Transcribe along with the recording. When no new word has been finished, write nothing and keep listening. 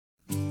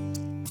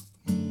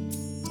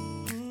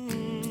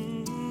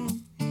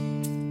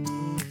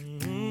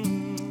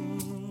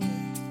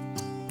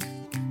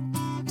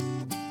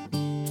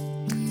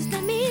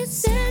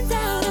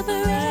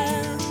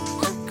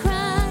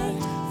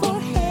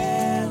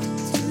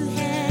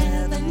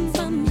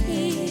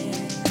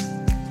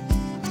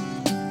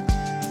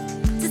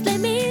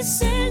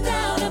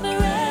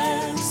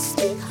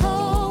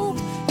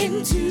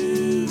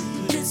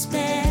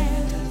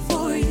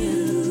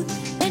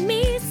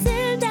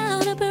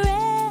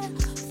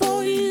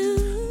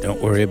Don't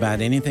worry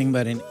about anything,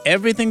 but in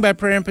everything by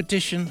prayer and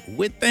petition,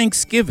 with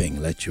thanksgiving,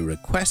 let your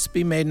requests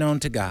be made known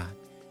to God.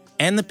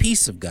 And the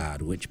peace of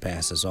God, which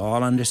passes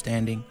all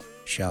understanding,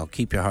 shall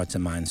keep your hearts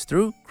and minds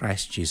through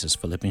Christ Jesus.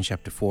 Philippians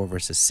chapter 4,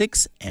 verses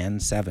 6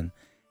 and 7.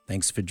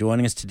 Thanks for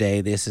joining us today.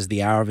 This is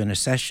the Hour of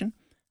Intercession.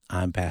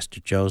 I'm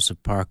Pastor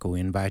Joseph Parker. We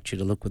invite you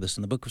to look with us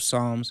in the book of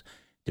Psalms,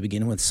 to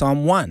begin with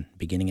Psalm 1,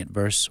 beginning at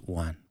verse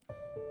 1.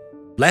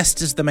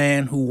 Blessed is the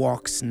man who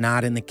walks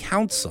not in the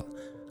counsel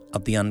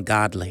of the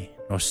ungodly,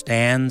 nor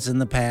stands in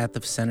the path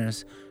of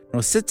sinners,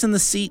 nor sits in the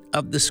seat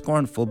of the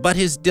scornful, but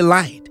his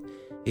delight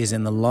is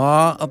in the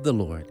law of the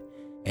Lord,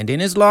 and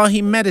in his law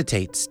he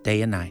meditates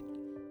day and night.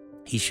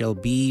 He shall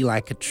be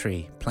like a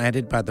tree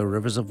planted by the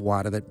rivers of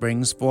water that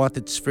brings forth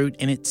its fruit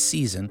in its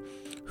season,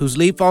 whose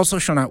leaf also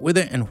shall not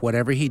wither, and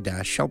whatever he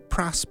does shall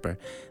prosper.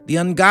 The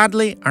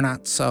ungodly are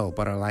not so,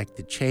 but are like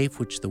the chaff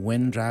which the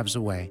wind drives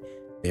away.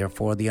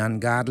 Therefore the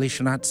ungodly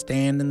shall not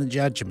stand in the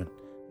judgment,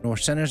 nor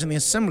sinners in the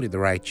assembly of the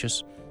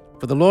righteous.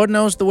 For the Lord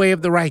knows the way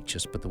of the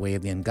righteous, but the way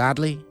of the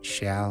ungodly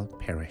shall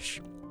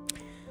perish.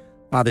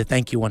 Father,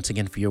 thank you once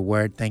again for your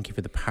word. Thank you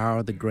for the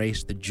power, the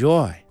grace, the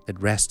joy that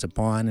rests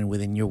upon and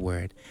within your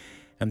word.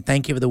 And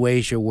thank you for the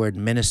ways your word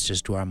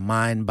ministers to our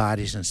mind,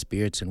 bodies, and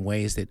spirits in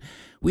ways that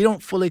we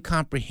don't fully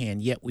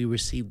comprehend, yet we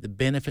receive the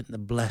benefit and the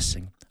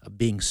blessing of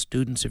being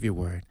students of your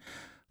word.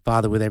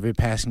 Father, with every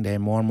passing day,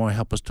 more and more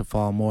help us to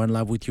fall more in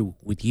love with you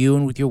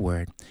and with your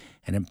word,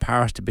 and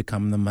empower us to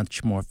become the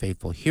much more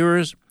faithful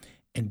hearers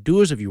and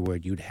doers of your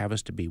word you'd have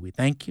us to be. We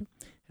thank you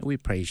and we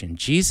praise you. In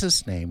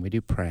Jesus' name we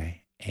do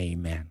pray.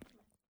 Amen.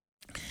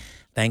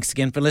 Thanks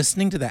again for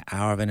listening to the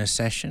Hour of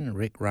Intercession.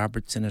 Rick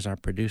Robertson is our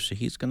producer.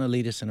 He's going to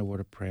lead us in a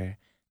word of prayer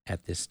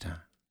at this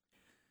time.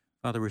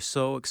 Father, we're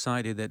so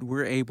excited that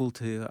we're able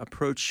to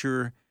approach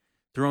your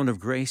throne of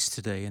grace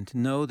today and to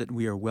know that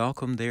we are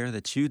welcome there,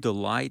 that you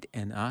delight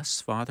in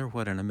us. Father,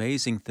 what an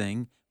amazing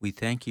thing. We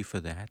thank you for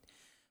that.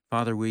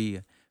 Father,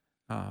 we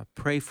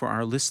pray for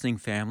our listening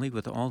family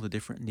with all the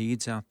different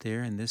needs out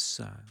there in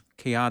this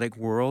chaotic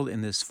world,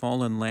 in this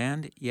fallen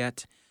land,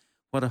 yet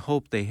what a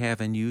hope they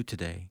have in you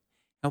today.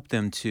 Help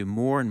them to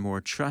more and more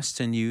trust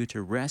in you,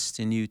 to rest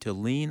in you, to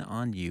lean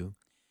on you.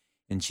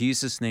 In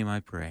Jesus' name I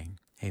pray.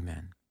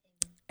 Amen.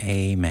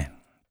 Amen.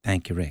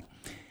 Thank you, Rick.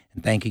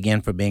 And thank you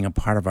again for being a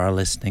part of our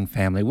listening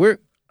family. We're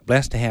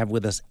blessed to have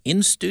with us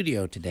in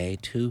studio today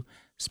two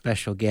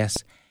special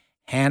guests,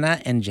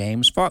 Hannah and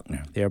James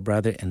Faulkner. They're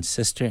brother and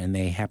sister, and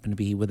they happen to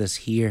be with us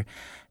here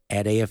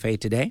at AFA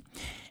today.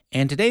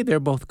 And today they're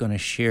both going to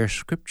share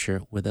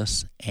scripture with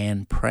us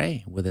and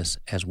pray with us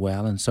as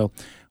well. And so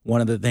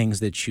one of the things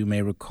that you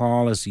may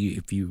recall is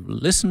if you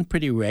listen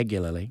pretty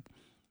regularly,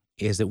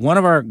 is that one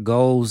of our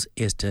goals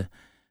is to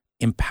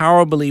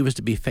empower believers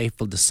to be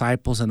faithful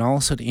disciples and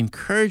also to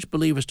encourage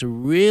believers to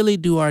really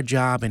do our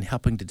job in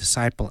helping to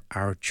disciple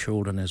our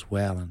children as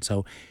well. And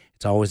so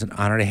it's always an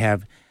honor to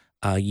have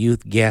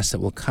youth guests that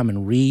will come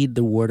and read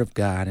the Word of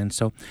God. And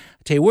so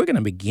we're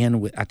going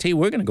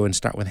to go and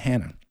start with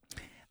Hannah.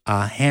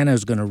 Hannah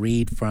is going to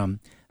read from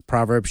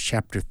Proverbs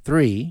chapter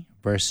 3,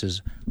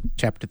 verses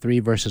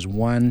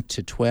 1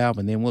 to 12,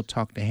 and then we'll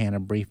talk to Hannah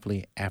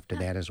briefly after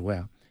that as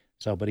well.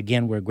 So, but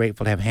again, we're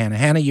grateful to have Hannah.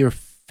 Hannah, you're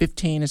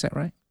 15, is that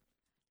right?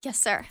 Yes,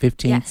 sir.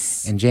 15?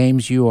 Yes. And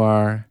James, you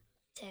are?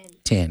 10.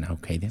 10,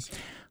 okay then.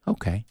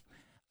 Okay.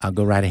 I'll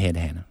go right ahead,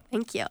 Hannah.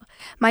 Thank you.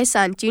 My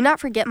son, do not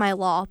forget my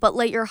law, but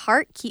let your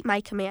heart keep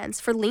my commands.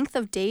 For length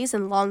of days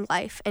and long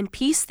life, and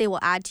peace they will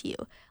add to you.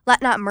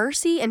 Let not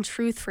mercy and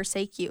truth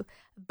forsake you.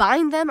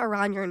 Bind them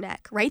around your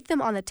neck, write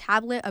them on the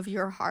tablet of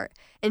your heart,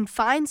 and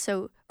find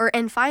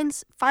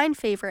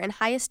favor and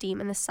high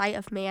esteem in the sight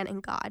of man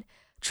and God.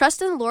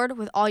 Trust in the Lord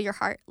with all your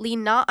heart.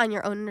 Lean not on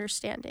your own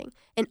understanding.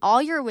 In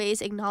all your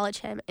ways acknowledge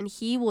him, and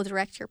he will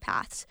direct your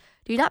paths.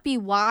 Do not be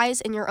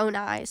wise in your own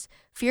eyes.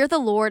 Fear the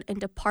Lord and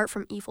depart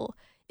from evil.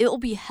 It will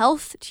be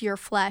health to your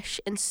flesh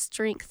and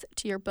strength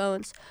to your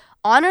bones.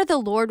 Honor the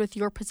Lord with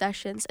your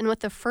possessions and with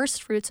the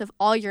first fruits of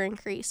all your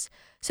increase.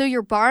 So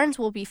your barns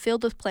will be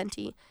filled with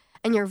plenty,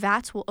 and your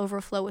vats will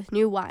overflow with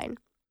new wine.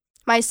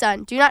 My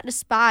son, do not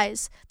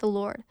despise the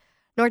Lord,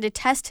 nor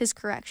detest his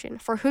correction.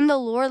 For whom the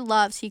Lord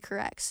loves, he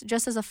corrects,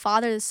 just as a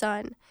father the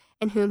son,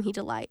 in whom he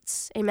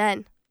delights.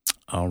 Amen.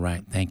 All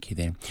right. Thank you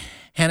then.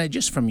 Hannah,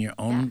 just from your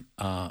own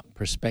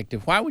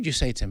perspective, why would you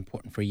say it's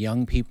important for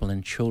young people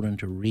and children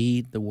to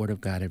read the Word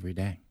of God every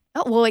day?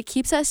 Oh, well, it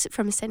keeps us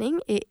from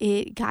sinning.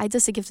 It guides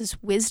us. It gives us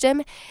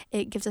wisdom.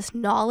 It gives us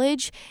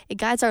knowledge. It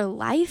guides our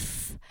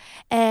life.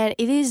 And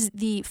it is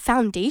the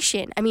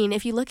foundation. I mean,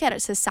 if you look at a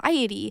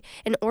society,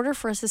 in order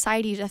for a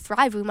society to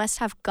thrive, we must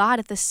have God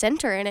at the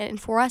center in it. And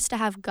for us to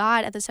have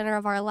God at the center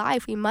of our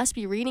life, we must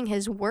be reading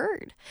his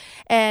word.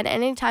 And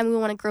anytime we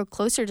want to grow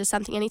closer to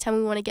something, anytime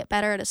we want to get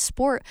better at a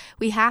sport,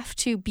 we have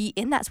to be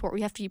in that sport.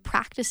 We have to be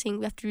practicing.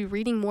 We have to be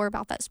reading more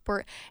about that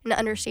sport and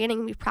understanding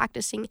and be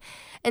practicing.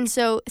 And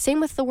so same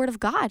with the Word of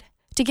God.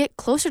 To get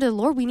closer to the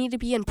Lord, we need to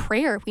be in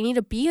prayer. We need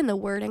to be in the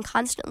Word and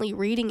constantly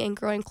reading and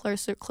growing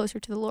closer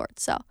to the Lord.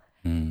 So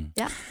Mm.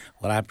 Yeah.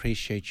 Well, I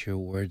appreciate your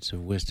words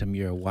of wisdom.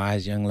 You're a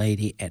wise young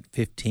lady at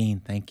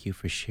 15. Thank you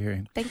for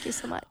sharing. Thank you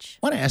so much.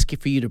 I want to ask you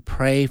for you to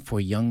pray for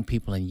young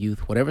people and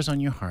youth, whatever's on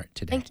your heart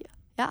today. Thank you.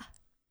 Yeah.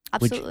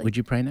 Absolutely. Would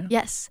you pray now?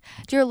 Yes.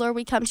 Dear Lord,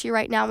 we come to you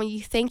right now and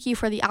we thank you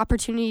for the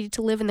opportunity to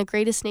live in the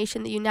greatest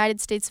nation, the United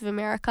States of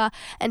America,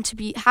 and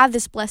to have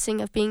this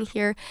blessing of being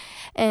here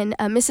in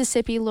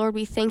Mississippi. Lord,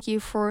 we thank you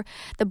for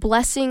the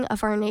blessing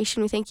of our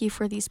nation. We thank you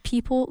for these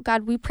people.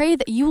 God, we pray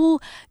that you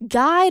will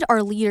guide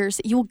our leaders,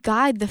 that you will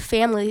guide the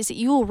families, that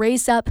you will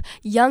raise up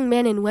young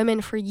men and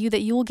women for you,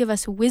 that you will give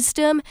us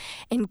wisdom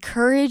and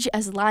courage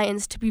as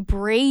lions, to be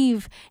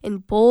brave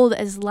and bold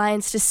as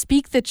lions, to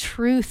speak the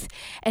truth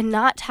and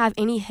not have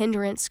any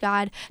hindrance,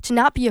 God, to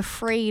not be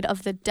afraid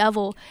of the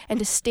devil and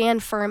to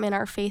stand firm in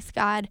our faith,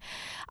 God.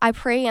 I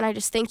pray and I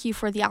just thank you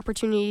for the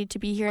opportunity to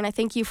be here, and I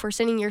thank you for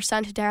sending your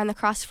son to die on the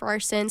cross for our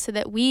sins so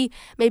that we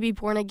may be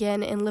born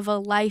again and live a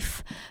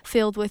life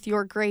filled with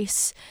your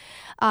grace.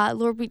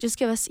 Lord, we just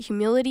give us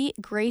humility,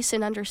 grace,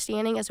 and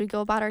understanding as we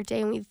go about our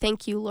day, and we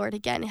thank you, Lord,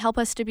 again. Help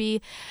us to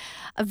be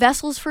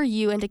vessels for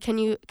you and to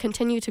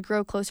continue to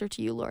grow closer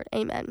to you, Lord.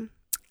 Amen.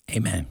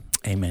 Amen.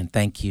 Amen.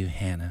 Thank you,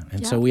 Hannah.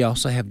 And Yeah. so we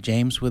also have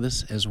James with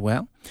us as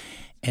well.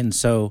 And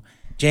so,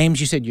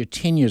 James, you said you're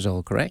 10 years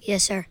old, correct?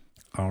 Yes, sir.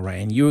 All right.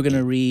 And you were going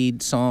to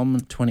read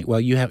Psalm 20.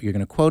 Well, you're going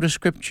to quote a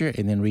scripture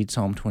and then read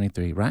Psalm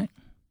 23, right?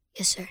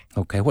 Yes, sir.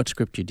 Okay. What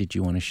scripture did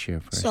you want to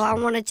share first? So I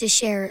wanted to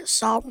share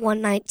Psalm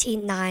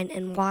 119:9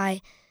 and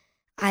why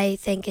I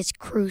think it's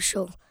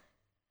crucial.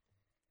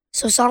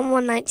 So Psalm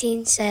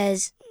 119:9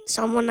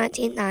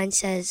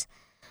 says,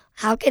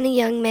 "How can a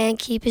young man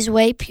keep his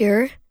way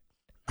pure?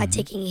 By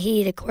taking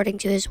heed according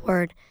to his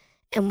word."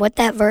 And what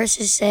that verse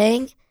is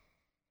saying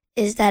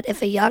is that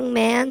if a young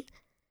man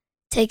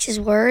takes his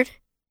word,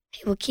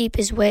 he will keep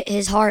his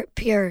heart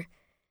pure,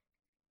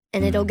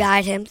 and it'll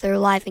guide him through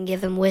life and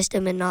give him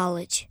wisdom and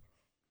knowledge.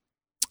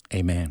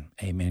 Amen.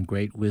 Amen.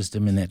 Great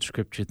wisdom in that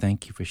scripture.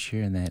 Thank you for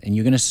sharing that. And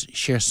you're going to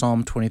share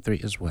Psalm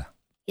 23 as well.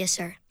 Yes,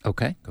 sir.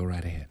 Okay. Go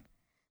right ahead.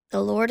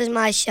 The Lord is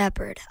my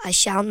shepherd, I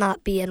shall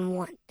not be in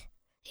want.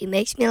 He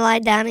makes me lie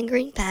down in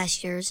green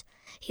pastures.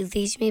 He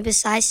leads me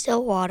beside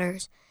still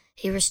waters.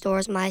 He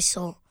restores my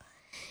soul.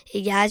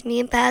 He guides me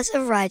in paths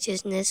of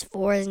righteousness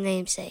for his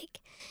name's sake.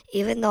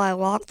 Even though I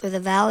walk through the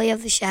valley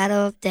of the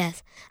shadow of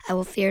death, I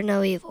will fear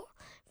no evil,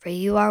 for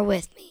you are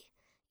with me.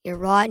 Your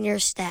rod and your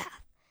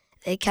staff,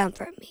 they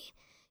comfort me.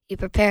 You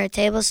prepare a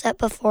table set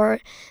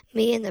before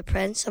me in the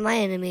presence of my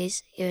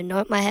enemies. You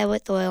anoint my head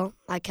with oil,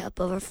 my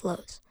cup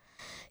overflows.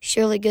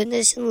 Surely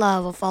goodness and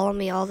love will follow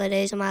me all the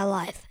days of my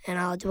life, and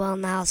I will dwell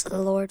in the house of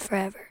the Lord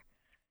forever.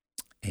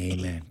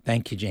 Amen.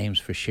 Thank you, James,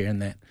 for sharing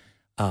that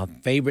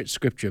favorite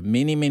scripture of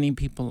many, many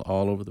people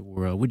all over the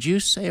world. Would you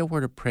say a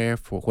word of prayer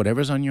for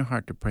whatever's on your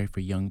heart to pray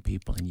for young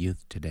people and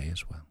youth today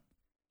as well?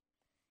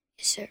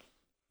 Yes, sir.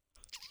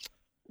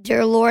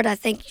 Dear Lord, I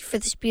thank you for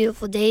this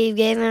beautiful day you've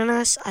given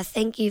us. I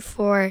thank you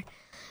for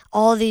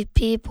all these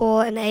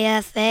people in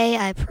AFA.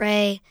 I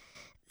pray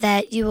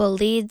that you will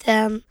lead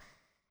them,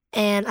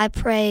 and I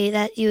pray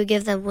that you will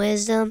give them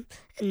wisdom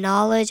and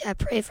knowledge. I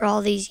pray for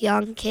all these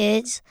young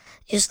kids,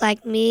 just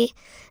like me,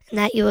 and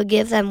that you will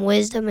give them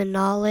wisdom and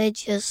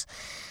knowledge, just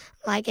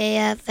like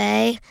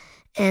AFA.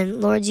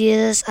 And Lord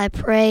Jesus, I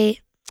pray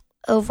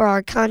over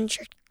our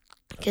country,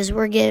 because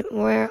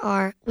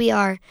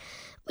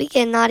we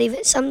cannot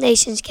even, some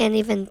nations can't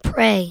even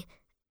pray,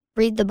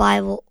 read the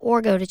Bible,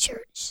 or go to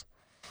church.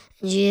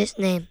 In Jesus'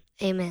 name,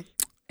 amen.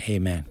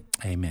 Amen.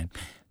 Amen.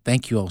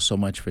 Thank you all so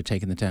much for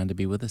taking the time to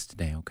be with us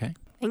today, okay?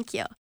 Thank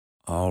you.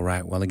 All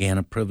right. Well,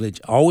 again,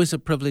 always a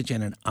privilege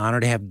and an honor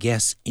to have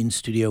guests in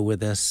studio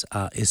with us,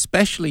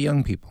 especially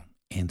young people.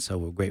 And so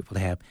we're grateful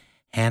to have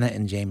Hannah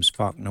and James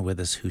Faulkner with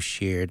us, who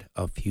shared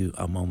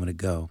a moment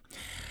ago.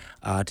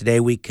 Today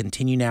we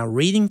continue now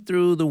reading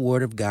through the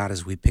Word of God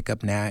as we pick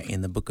up now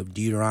in the book of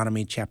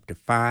Deuteronomy chapter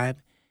 5.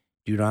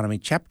 Deuteronomy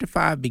chapter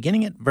 5,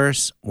 beginning at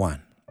verse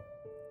 1.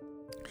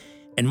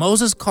 And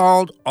Moses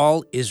called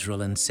all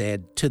Israel and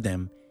said to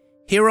them,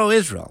 Hear, O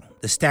Israel,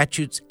 the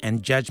statutes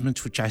and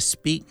judgments which I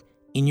speak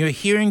in your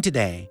hearing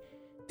today,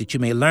 that you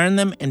may learn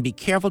them and be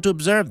careful to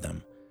observe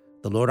them.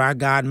 The Lord our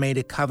God made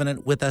a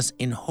covenant with us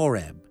in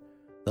Horeb.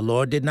 The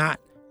Lord did not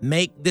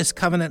make this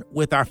covenant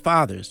with our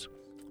fathers,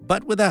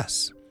 but with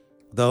us,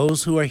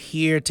 those who are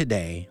here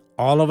today,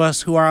 all of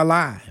us who are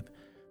alive.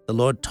 The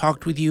Lord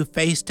talked with you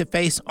face to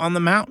face on the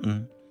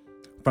mountain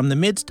from the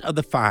midst of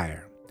the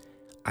fire.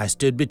 I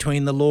stood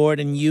between the Lord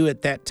and you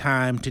at that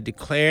time to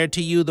declare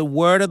to you the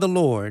word of the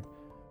Lord,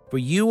 for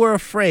you were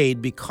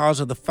afraid because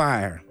of the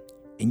fire,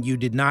 and you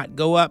did not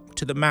go up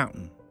to the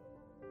mountain.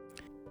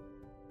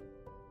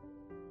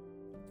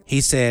 He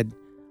said,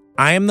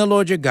 I am the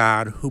Lord your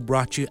God, who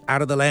brought you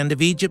out of the land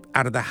of Egypt,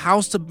 out of the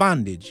house of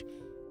bondage.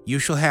 You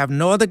shall have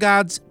no other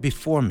gods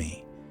before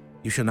me.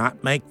 You shall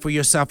not make for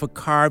yourself a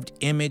carved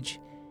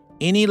image,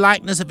 any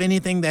likeness of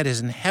anything that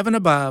is in heaven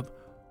above,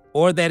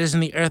 or that is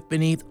in the earth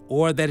beneath,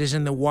 or that is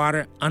in the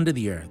water under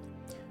the earth.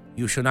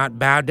 You shall not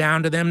bow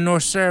down to them nor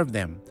serve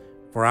them.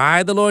 For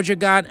I, the Lord your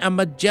God, am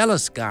a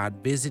jealous God,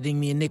 visiting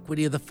the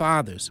iniquity of the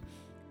fathers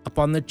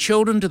upon the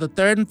children to the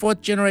third and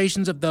fourth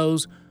generations of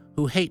those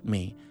who hate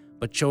me,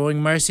 but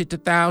showing mercy to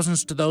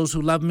thousands to those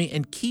who love me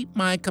and keep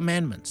my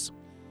commandments.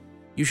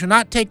 You shall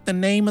not take the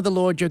name of the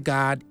Lord your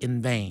God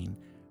in vain,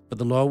 for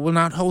the Lord will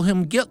not hold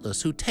him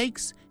guiltless who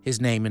takes his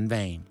name in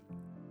vain.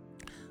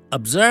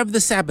 Observe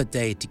the Sabbath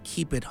day to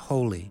keep it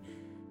holy,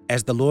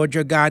 as the Lord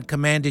your God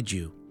commanded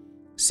you.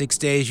 6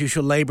 days you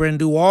shall labor and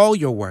do all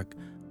your work,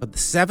 but the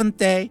seventh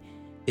day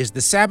is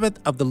the Sabbath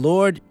of the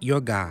Lord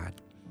your God.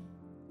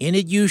 In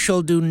it you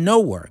shall do no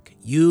work,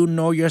 you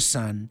nor your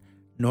son,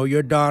 nor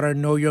your daughter,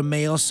 nor your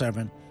male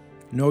servant,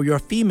 nor your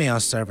female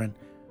servant,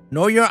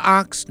 nor your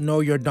ox,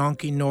 nor your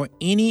donkey, nor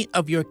any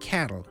of your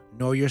cattle,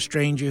 nor your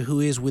stranger who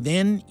is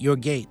within your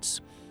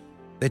gates,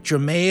 that your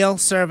male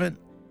servant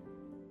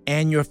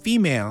and your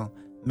female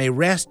may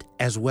rest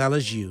as well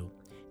as you.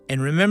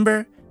 And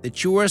remember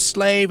that you were a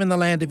slave in the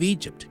land of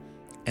Egypt,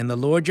 and the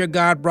Lord your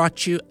God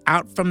brought you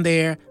out from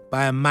there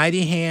by a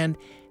mighty hand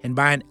and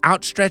by an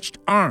outstretched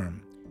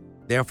arm.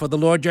 Therefore the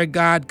Lord your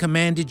God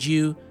commanded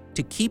you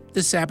to keep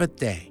the Sabbath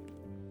day.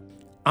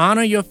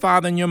 Honor your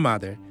father and your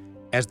mother,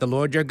 as the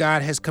Lord your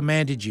God has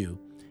commanded you,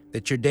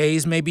 that your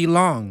days may be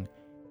long,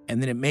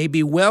 and that it may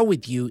be well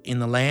with you in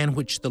the land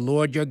which the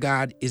Lord your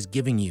God is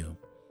giving you.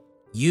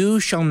 You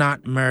shall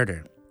not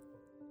murder.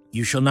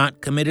 You shall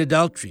not commit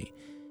adultery.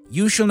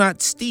 You shall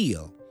not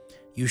steal.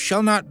 You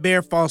shall not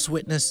bear false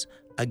witness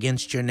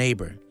against your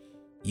neighbor.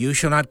 You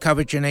shall not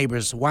covet your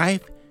neighbor's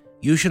wife.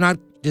 You shall not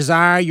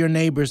desire your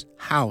neighbor's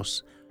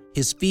house,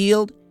 his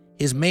field,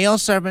 his male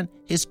servant,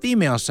 his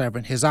female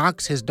servant, his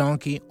ox, his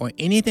donkey, or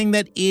anything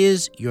that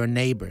is your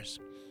neighbor's.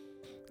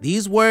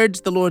 These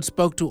words the Lord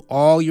spoke to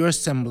all your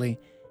assembly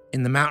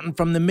in the mountain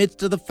from the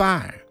midst of the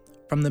fire,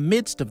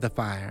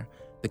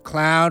 the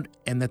cloud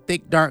and the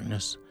thick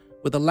darkness,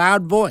 with a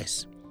loud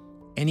voice.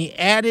 And he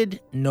added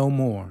no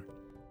more.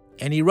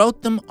 And he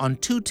wrote them on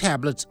 2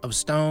 tablets of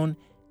stone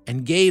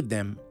and gave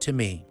them to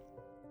me.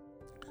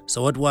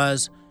 So it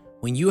was,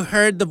 when you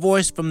heard the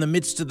voice from the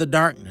midst of the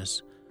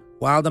darkness,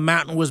 while the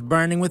mountain was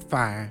burning with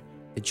fire,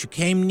 that you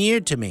came near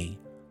to me,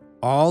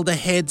 all the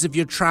heads of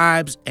your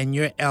tribes and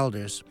your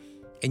elders.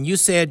 And you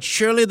said,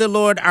 Surely the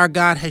Lord our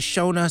God has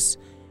shown us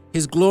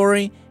his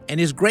glory and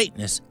his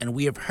greatness, and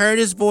we have heard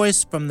his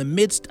voice from the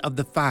midst of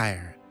the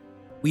fire.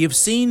 We have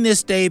seen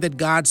this day that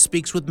God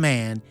speaks with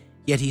man,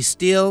 yet he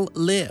still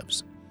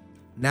lives.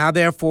 Now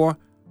therefore,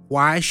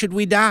 why should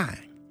we die?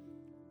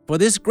 For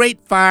this great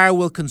fire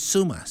will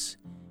consume us.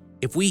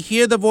 If we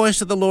hear the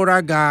voice of the Lord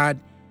our God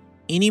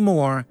any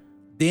more,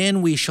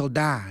 then we shall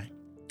die.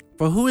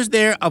 For who is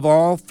there of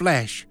all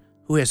flesh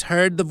who has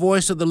heard the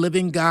voice of the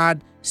living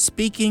God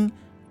speaking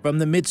from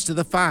the midst of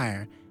the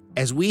fire,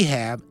 as we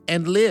have,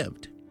 and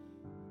lived?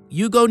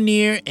 You go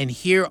near and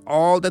hear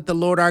all that the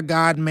Lord our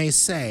God may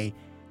say,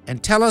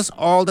 and tell us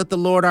all that the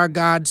Lord our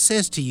God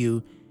says to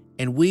you,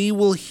 and we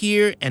will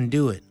hear and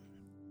do it.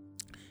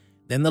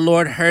 Then the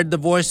Lord heard the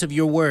voice of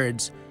your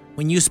words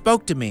when you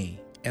spoke to me,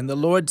 and the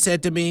Lord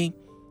said to me,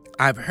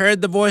 I've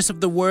heard the voice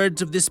of the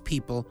words of this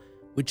people,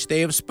 which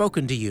they have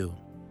spoken to you.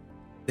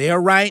 They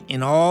are right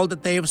in all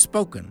that they have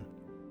spoken.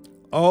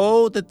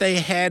 Oh, that they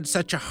had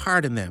such a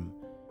heart in them,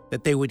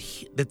 that they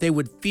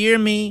would fear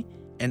me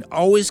and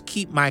always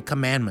keep my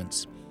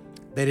commandments,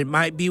 that it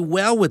might be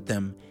well with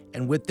them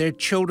and with their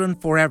children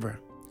forever.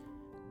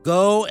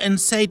 Go and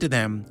say to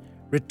them,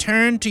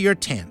 Return to your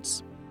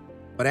tents.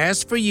 But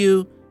as for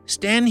you,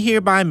 stand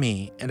here by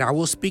me, and I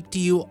will speak to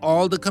you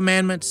all the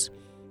commandments,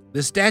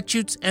 the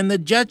statutes, and the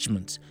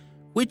judgments,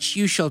 which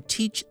you shall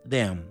teach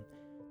them,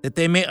 that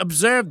they may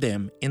observe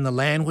them in the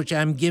land which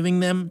I am giving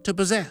them to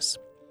possess.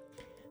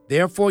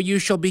 Therefore you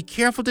shall be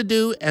careful to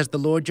do as the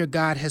Lord your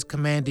God has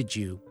commanded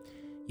you.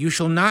 You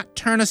shall not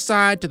turn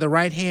aside to the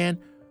right hand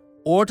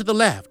or to the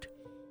left.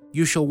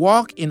 You shall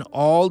walk in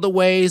all the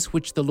ways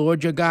which the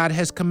Lord your God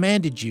has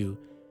commanded you,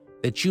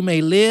 that you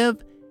may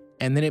live,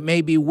 and that it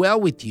may be well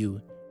with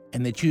you,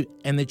 and that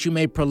you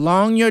may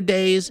prolong your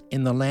days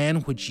in the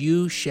land which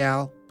you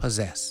shall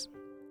possess.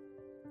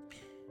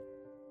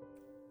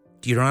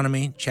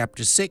 Deuteronomy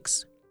chapter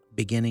 6,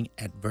 beginning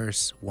at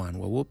verse 1.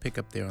 Well, we'll pick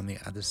up there on the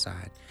other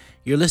side.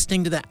 You're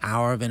listening to the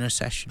Hour of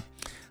Intercession.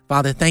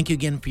 Father, thank you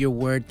again for your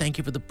word. Thank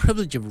you for the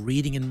privilege of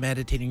reading and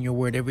meditating your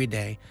word every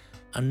day.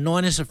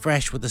 Anoint us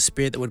afresh with the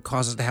Spirit that would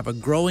cause us to have a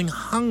growing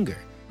hunger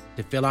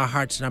to fill our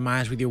hearts and our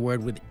minds with your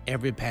word with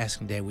every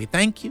passing day. We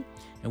thank you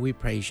and we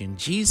praise you. In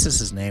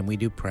Jesus' name we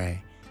do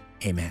pray.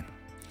 Amen.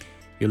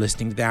 You're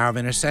listening to the Hour of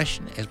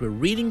Intercession. As we're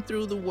reading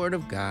through the Word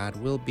of God,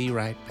 we'll be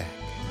right back.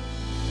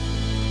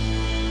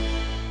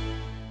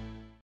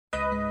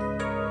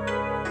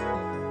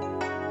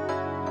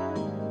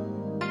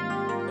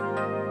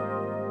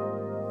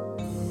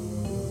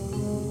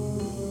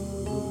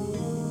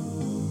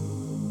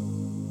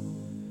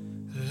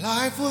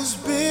 Life was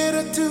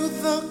bitter to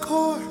the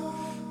core.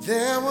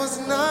 There was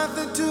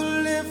nothing to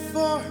live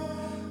for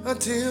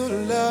until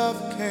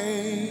love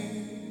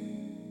came.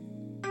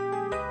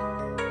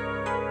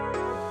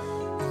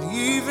 And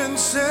even When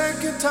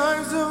second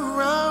times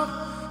around,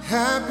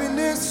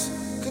 happiness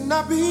could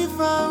not be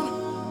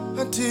found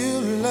until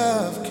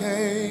love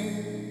came.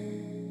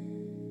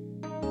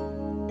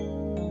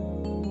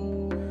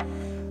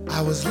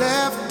 I was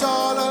left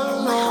all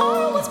alone. My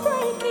heart was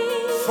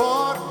breaking.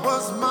 Thought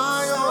was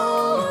my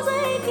own. Was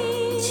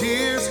aching.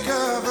 Tears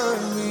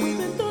covered me.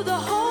 Been through the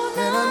whole night.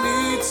 And I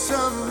need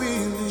some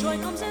relief. Joy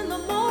comes in the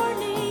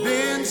morning.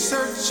 Been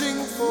searching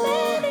for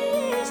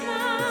Many years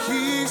now.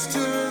 keys to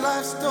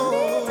life's Need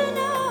door. to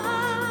know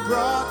how.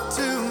 Brought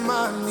to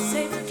my knees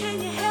Savior,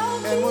 can you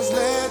help me? and was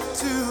led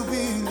to I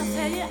believe.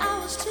 tell you, I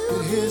was too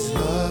But his weak.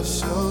 love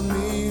showed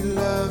me,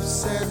 love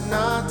said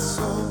not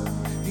so.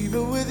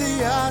 Even with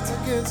the odds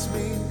against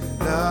me,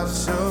 love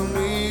showed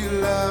me,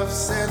 love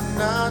said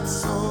not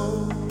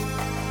so.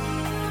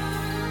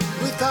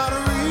 Without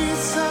a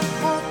reason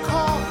or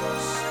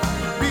cause,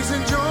 peace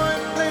and joy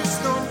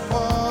placed on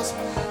pause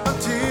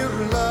until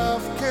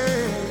love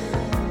came.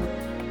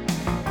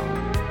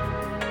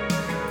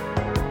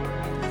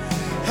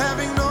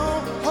 Having no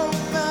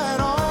hope at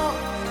all,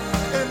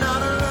 and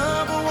not a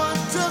love or what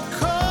to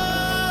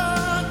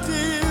call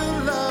till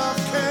love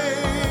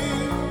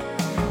came.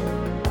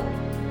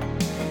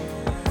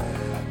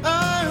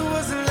 I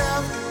was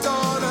left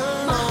all My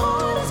alone.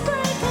 heart is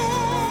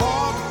breaking.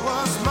 Fault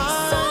was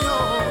my own.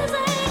 Soul is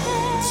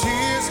aching.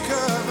 Tears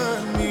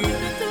covered me,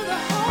 Been through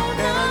the whole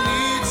and I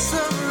night. need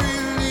some Joy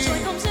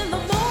relief. comes in the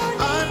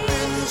morning. I've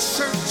been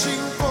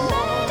searching for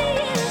Many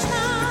years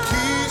now.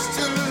 keys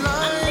to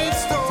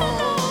life's door.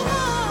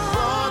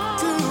 Brought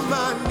to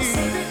my knees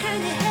Savior, can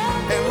you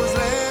help me? and was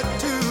led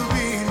to I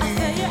believe.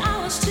 tell you,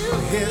 I was too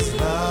His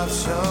weak. love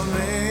showed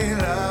me,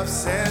 love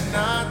said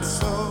not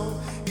so.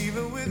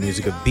 Even with The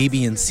music of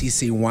BB and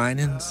CeCe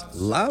Winans,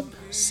 Love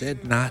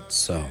Said Not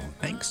So.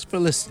 Thanks for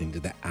listening to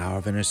the Hour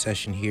of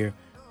Intercession here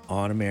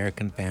on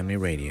American Family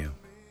Radio.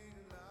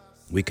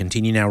 We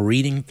continue now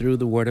reading through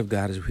the Word of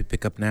God as we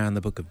pick up now in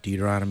the book of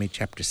Deuteronomy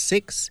chapter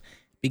 6,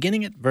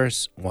 beginning at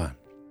verse 1.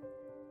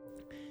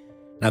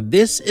 Now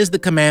this is the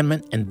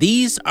commandment, and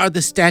these are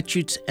the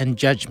statutes and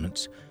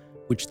judgments,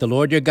 which the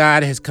Lord your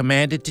God has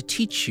commanded to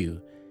teach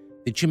you,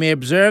 that you may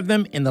observe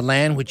them in the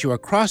land which you are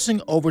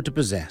crossing over to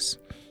possess,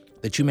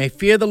 that you may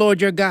fear the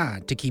Lord your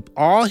God, to keep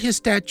all his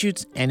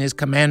statutes and his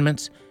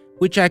commandments,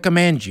 which I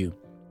command you,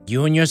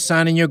 you and your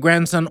son and your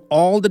grandson,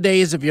 all the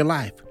days of your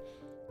life,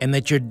 and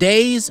that your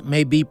days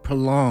may be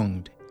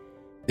prolonged.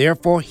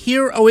 Therefore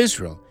hear, O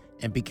Israel,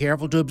 and be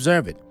careful to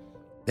observe it,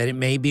 that it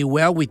may be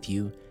well with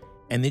you,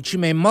 and that you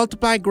may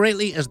multiply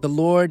greatly as the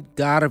Lord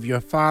God of your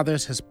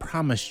fathers has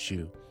promised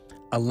you,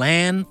 a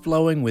land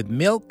flowing with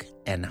milk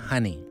and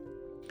honey.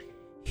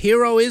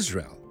 Hear, O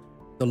Israel,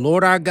 the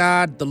Lord our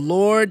God, the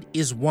Lord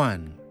is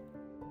one.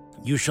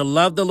 You shall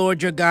love the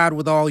Lord your God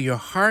with all your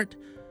heart,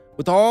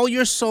 with all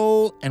your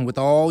soul, and with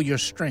all your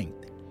strength.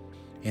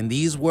 And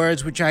these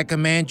words which I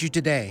command you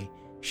today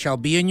shall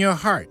be in your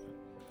heart.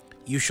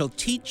 You shall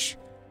teach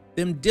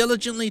them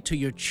diligently to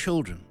your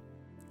children,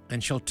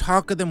 and shall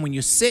talk of them when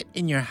you sit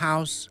in your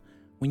house,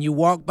 when you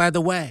walk by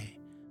the way,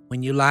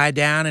 when you lie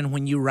down, and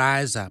when you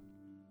rise up.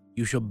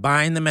 You shall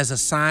bind them as a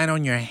sign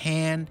on your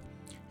hand,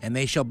 and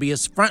they shall be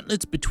as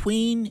frontlets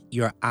between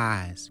your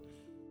eyes.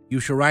 You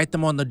shall write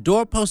them on the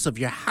doorposts of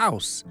your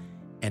house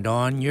and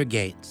on your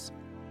gates.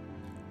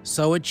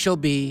 So it shall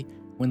be,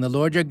 when the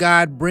Lord your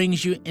God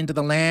brings you into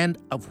the land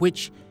of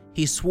which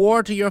he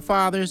swore to your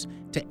fathers,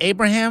 to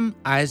Abraham,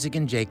 Isaac,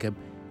 and Jacob,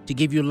 to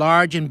give you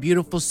large and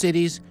beautiful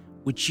cities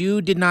which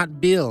you did not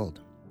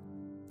build,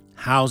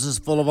 houses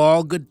full of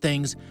all good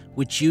things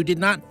which you did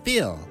not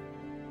fill,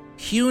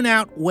 hewn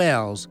out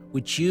wells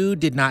which you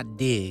did not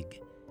dig,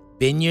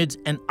 vineyards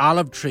and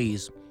olive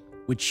trees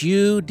which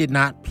you did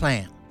not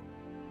plant.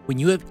 When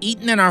you have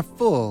eaten and are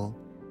full,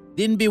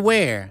 then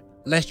beware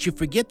lest you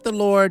forget the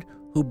Lord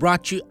who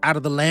brought you out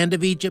of the land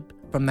of Egypt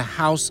from the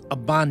house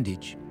of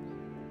bondage.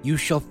 You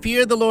shall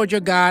fear the Lord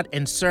your God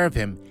and serve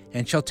him,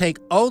 and shall take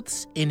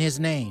oaths in his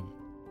name.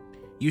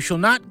 You shall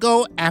not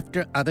go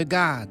after other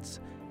gods,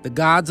 the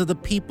gods of the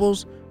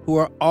peoples who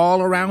are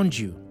all around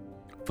you.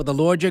 For the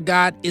Lord your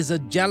God is a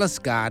jealous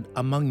God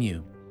among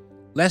you,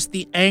 lest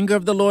the anger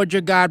of the Lord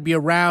your God be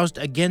aroused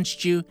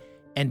against you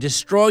and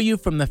destroy you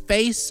from the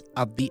face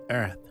of the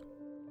earth.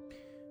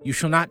 You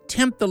shall not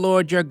tempt the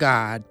Lord your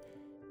God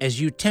as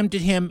you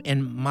tempted him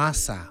in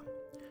Massah.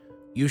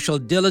 You shall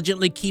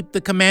diligently keep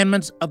the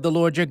commandments of the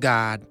Lord your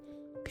God,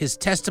 his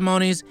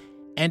testimonies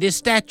and his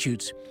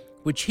statutes,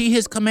 which he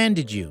has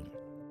commanded you.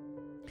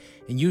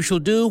 And you shall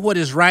do what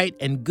is right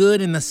and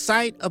good in the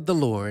sight of the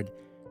Lord,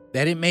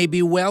 that it may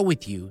be well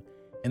with you,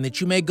 and that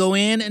you may go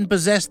in and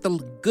possess the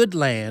good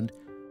land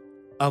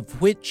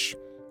of which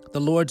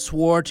the Lord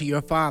swore to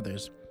your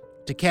fathers,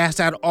 to cast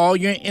out all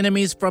your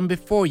enemies from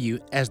before you,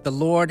 as the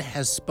Lord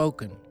has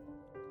spoken.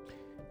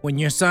 When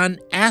your son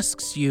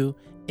asks you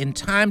in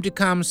time to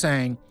come,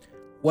 saying,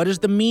 what is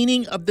the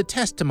meaning of the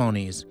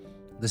testimonies,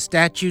 the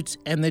statutes,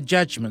 and the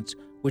judgments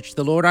which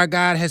the Lord our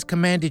God has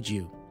commanded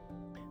you?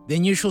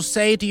 Then you shall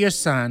say to your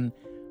son,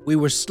 we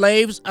were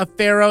slaves of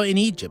Pharaoh in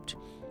Egypt,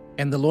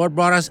 and the Lord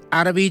brought us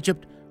out of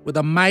Egypt with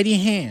a mighty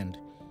hand,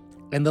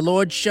 and the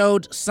Lord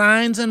showed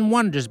signs and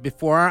wonders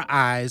before our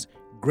eyes,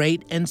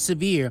 great and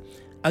severe,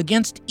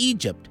 against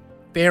Egypt,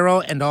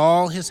 Pharaoh and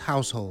all his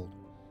household.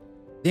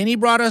 Then he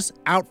brought us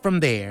out from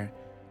there,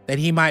 that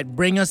he might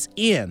bring us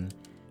in,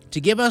 to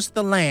give us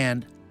the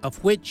land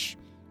of which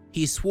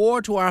he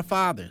swore to our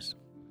fathers.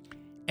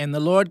 And the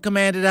Lord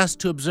commanded us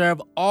to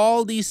observe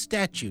all these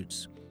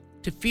statutes,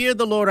 to fear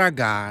the Lord our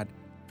God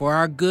for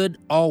our good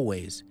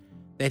always,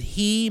 that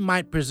he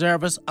might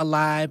preserve us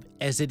alive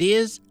as it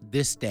is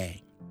this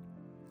day.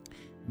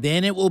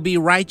 Then it will be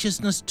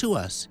righteousness to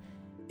us,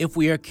 if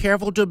we are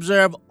careful to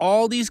observe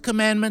all these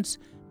commandments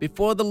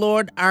before the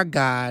Lord our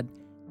God,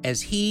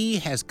 as he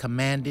has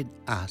commanded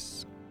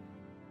us.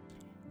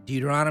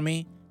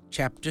 Deuteronomy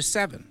chapter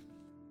 7.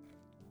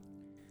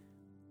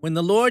 When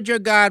the Lord your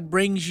God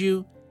brings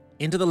you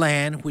into the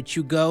land which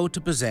you go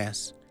to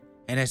possess,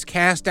 and has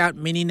cast out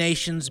many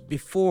nations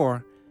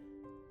before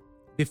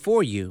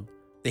you,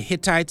 the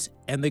Hittites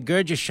and the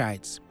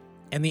Girgashites,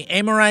 and the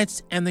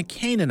Amorites and the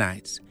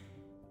Canaanites,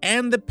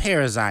 and the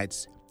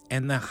Perizzites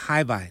and the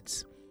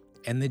Hivites,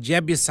 and the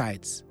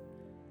Jebusites,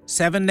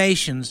 7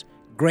 nations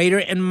greater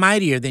and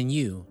mightier than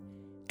you.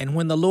 And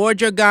when the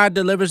Lord your God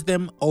delivers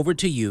them over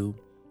to you,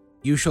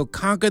 you shall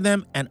conquer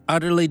them and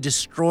utterly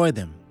destroy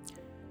them.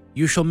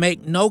 You shall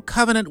make no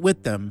covenant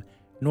with them,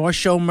 nor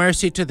show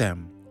mercy to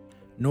them,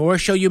 nor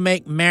shall you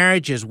make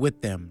marriages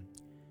with them.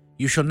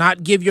 You shall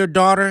not give your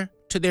daughter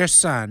to their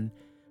son,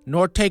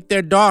 nor take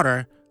their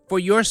daughter for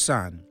your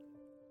son.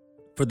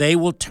 For they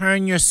will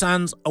turn your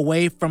sons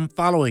away from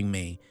following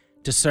me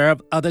to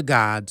serve other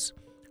gods.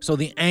 So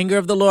the anger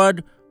of the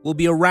Lord will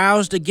be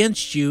aroused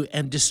against you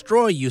and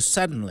destroy you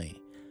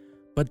suddenly.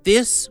 But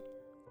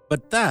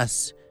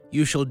thus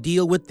you shall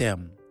deal with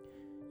them.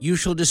 You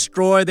shall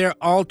destroy their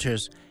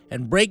altars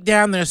and break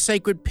down their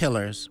sacred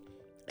pillars,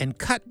 and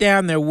cut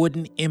down their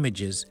wooden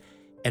images,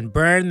 and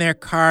burn their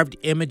carved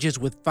images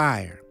with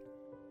fire.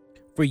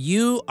 For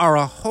you are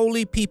a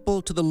holy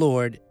people to the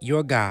Lord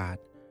your God.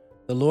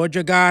 The Lord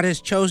your God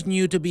has chosen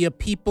you to be a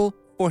people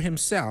for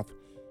himself,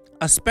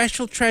 a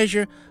special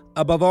treasure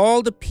above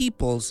all the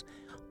peoples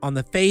on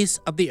the face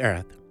of the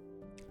earth.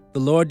 The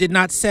Lord did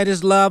not set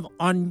his love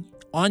on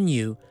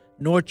you,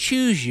 nor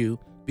choose you,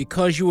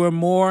 because you were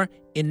more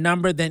in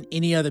number than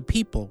any other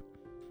people,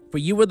 for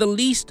you were the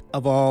least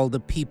of all the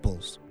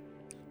peoples.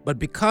 But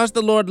because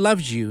the Lord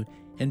loves you,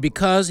 and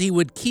because he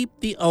would keep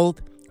the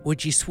oath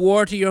which he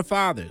swore to your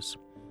fathers,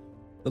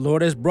 the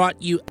Lord has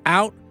brought you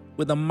out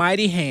with a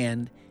mighty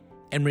hand,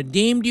 and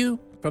redeemed you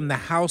from the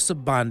house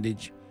of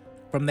bondage,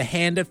 from the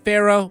hand of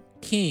Pharaoh,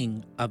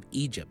 king of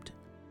Egypt.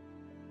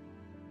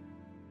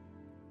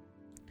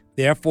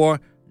 Therefore,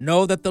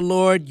 know that the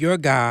Lord your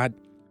God,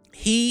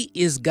 he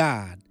is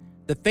God,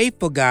 the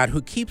faithful God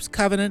who keeps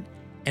covenant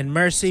and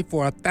mercy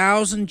for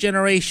 1,000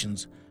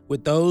 generations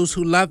with those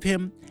who love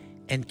him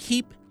and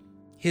keep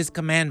his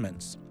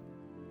commandments.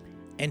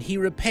 And he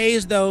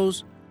repays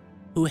those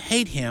who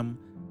hate him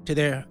to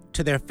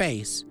their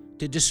face,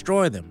 to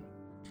destroy them.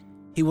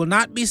 He will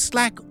not be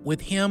slack with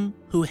him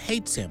who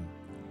hates him.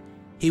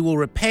 He will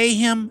repay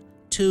him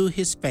to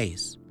his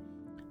face.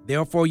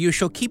 Therefore you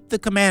shall keep the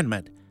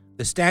commandment,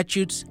 the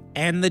statutes,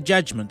 and the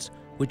judgments,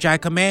 which I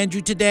command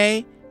you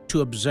today,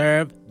 to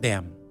observe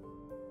them.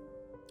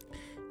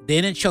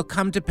 Then it shall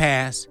come to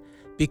pass,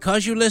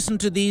 because you listen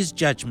to these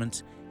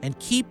judgments, and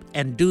keep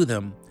and do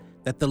them,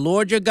 that the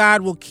Lord your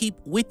God will keep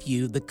with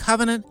you the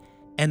covenant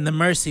and the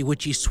mercy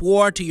which he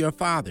swore to your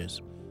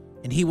fathers.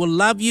 And he will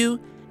love you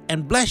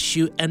and bless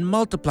you and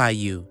multiply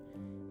you.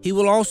 He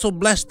will also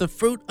bless the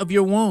fruit of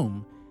your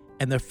womb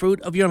and the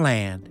fruit of your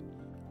land,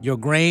 your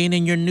grain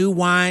and your new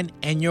wine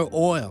and your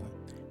oil,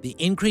 the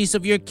increase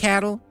of your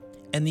cattle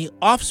and the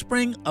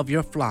offspring of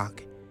your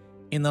flock,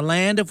 in the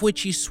land of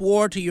which he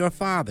swore to your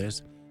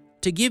fathers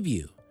to give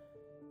you.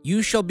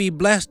 You shall be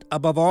blessed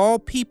above all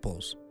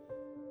peoples.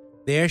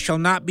 There shall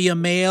not be a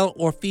male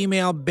or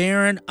female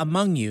barren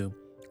among you,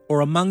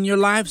 or among your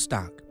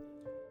livestock.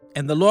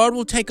 And the Lord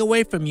will take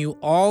away from you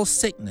all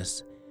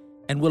sickness,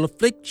 and will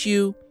afflict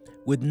you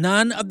with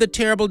none of the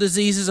terrible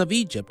diseases of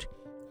Egypt,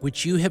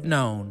 which you have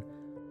known,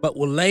 but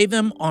will lay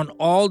them on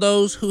all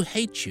those who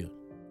hate you.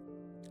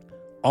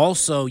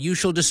 Also you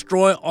shall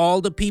destroy all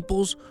the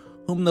peoples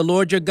whom the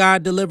Lord your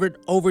God delivered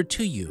over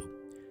to you.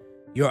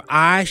 Your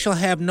eye shall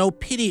have no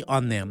pity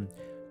on them,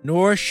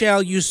 nor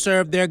shall you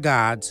serve their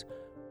gods,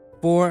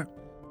 for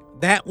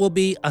that will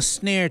be a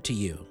snare to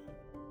you.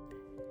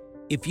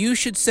 If you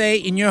should say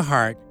in your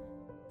heart,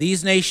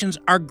 these nations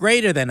are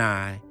greater than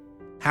I,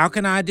 how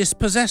can I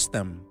dispossess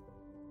them?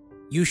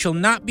 You shall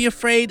not be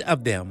afraid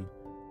of them,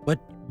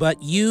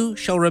 but you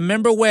shall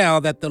remember well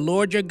that the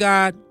Lord your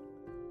God,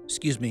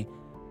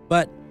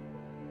 but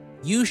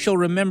you shall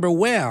remember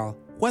well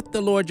what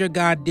the Lord your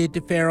God did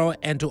to Pharaoh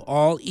and to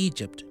all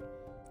Egypt,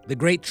 the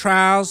great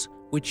trials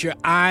which your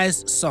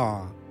eyes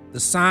saw, the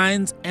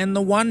signs and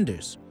the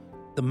wonders,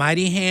 the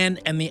mighty hand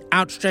and the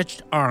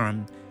outstretched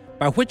arm,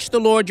 by which the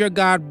Lord your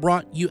God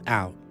brought you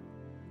out.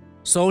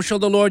 So shall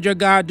the Lord your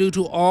God do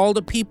to all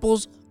the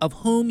peoples of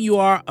whom you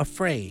are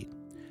afraid.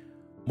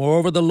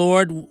 Moreover, the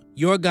Lord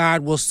your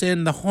God will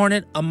send the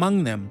hornet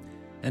among them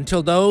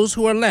until those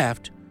who are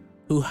left,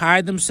 who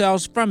hide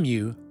themselves from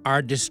you,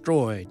 are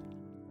destroyed.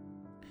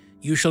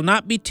 You shall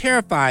not be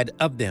terrified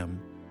of them,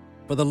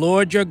 for the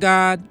Lord your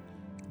God,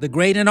 the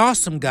great and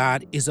awesome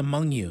God, is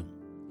among you.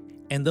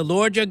 And the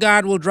Lord your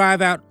God will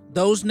drive out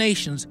those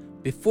nations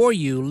before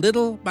you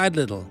little by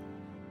little.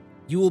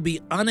 You will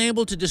be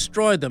unable to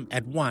destroy them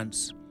at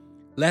once,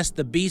 lest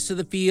the beasts of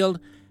the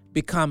field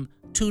become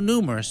too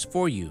numerous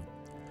for you.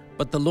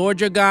 But the Lord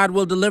your God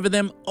will deliver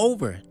them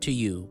over to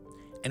you,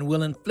 and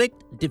will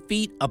inflict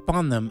defeat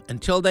upon them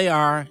until they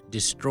are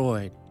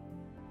destroyed.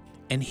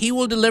 And he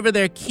will deliver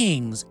their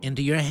kings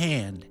into your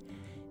hand,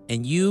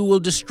 and you will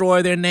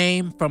destroy their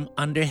name from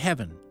under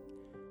heaven.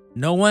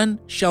 No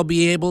one shall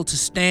be able to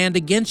stand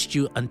against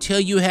you until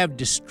you have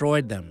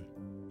destroyed them.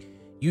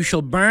 You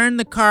shall burn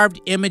the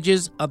carved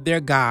images of their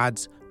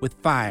gods with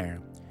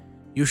fire.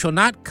 You shall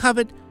not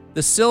covet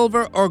the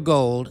silver or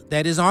gold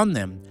that is on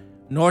them,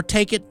 nor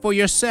take it for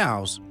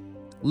yourselves,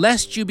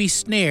 lest you be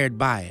snared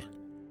by it.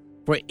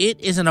 For it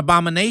is an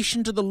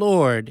abomination to the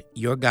Lord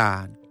your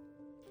God.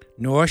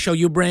 Nor shall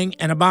you bring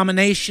an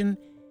abomination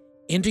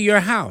into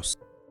your house,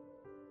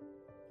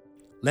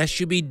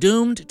 lest you be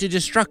doomed to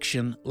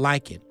destruction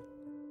like it.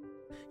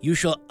 You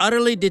shall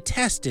utterly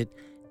detest it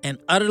and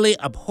utterly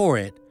abhor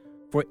it,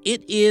 for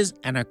it is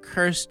an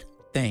accursed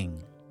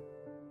thing.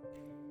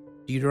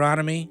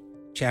 Deuteronomy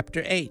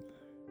chapter 8.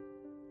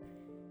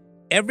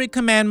 Every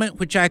commandment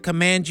which I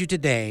command you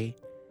today,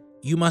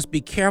 you must be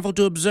careful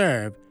to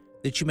observe,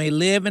 that you may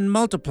live and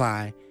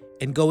multiply,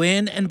 and go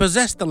in and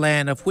possess the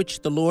land of which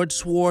the Lord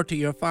swore to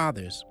your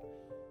fathers.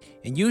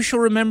 And you shall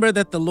remember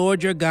that the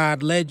Lord your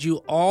God led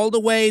you all the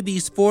way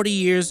these 40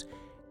 years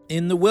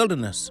in the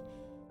wilderness,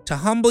 to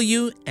humble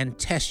you and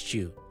test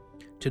you,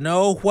 to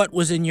know what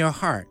was in your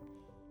heart,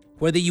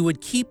 whether you would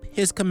keep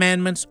his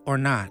commandments or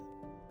not.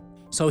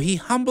 So he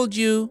humbled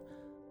you,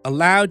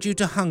 allowed you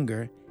to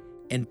hunger,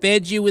 and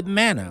fed you with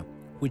manna,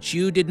 which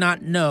you did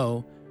not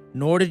know,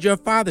 nor did your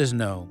fathers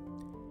know,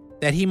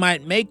 that he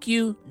might make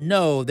you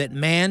know that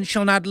man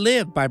shall not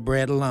live by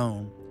bread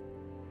alone,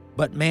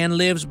 but man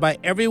lives by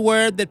every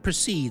word that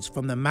proceeds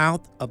from the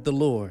mouth of the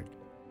Lord.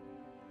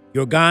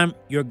 Your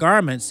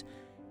garments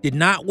did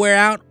not wear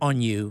out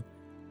on you,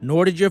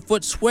 nor did your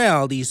foot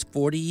swell these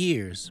 40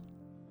 years.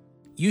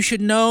 You should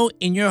know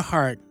in your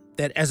heart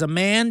that as a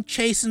man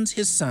chastens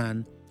his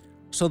son,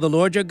 so the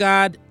Lord your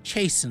God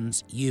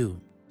chastens you.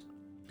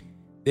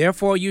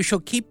 Therefore you shall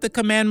keep the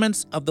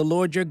commandments of the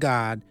Lord your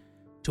God,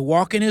 to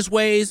walk in his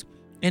ways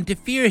and to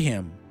fear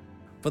him.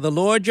 For the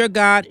Lord your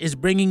God is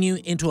bringing you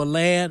into a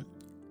land,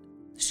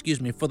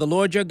 for the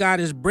Lord your God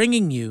is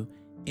bringing you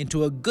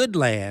into a good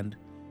land,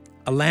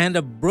 a land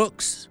of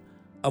brooks,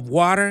 of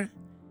water,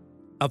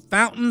 of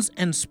fountains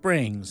and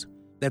springs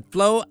that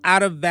flow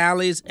out of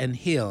valleys and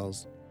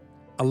hills,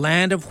 a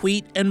land of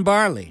wheat and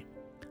barley,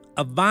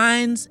 of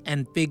vines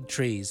and fig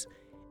trees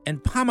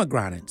and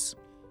pomegranates,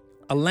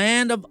 a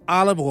land of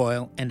olive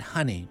oil and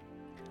honey,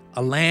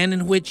 a land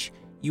in which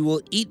you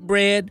will eat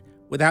bread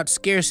without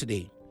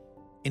scarcity,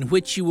 in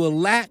which you will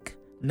lack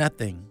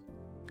nothing,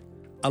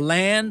 a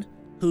land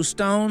whose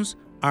stones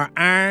are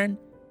iron,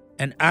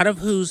 and out of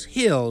whose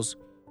hills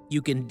you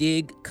can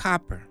dig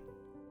copper.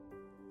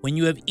 When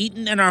you have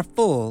eaten and are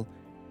full,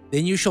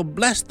 then you shall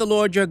bless the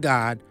Lord your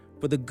God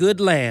for the good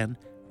land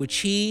which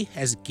he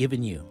has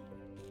given you.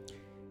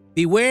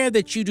 Beware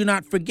that you do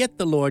not forget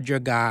the Lord your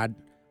God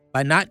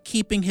by not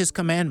keeping his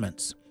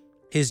commandments,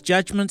 his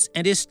judgments,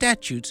 and his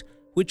statutes,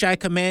 which I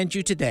command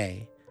you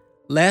today,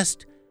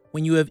 lest,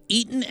 when you have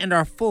eaten and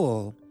are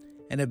full,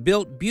 and have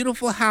built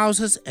beautiful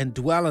houses and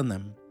dwell in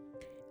them,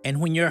 and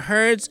when your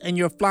herds and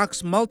your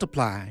flocks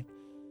multiply,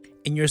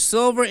 and your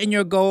silver and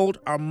your gold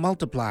are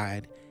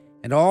multiplied,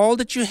 and all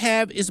that you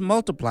have is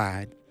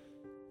multiplied,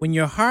 when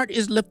your heart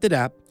is lifted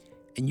up,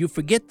 and you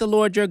forget the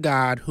Lord your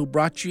God, who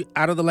brought you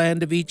out of the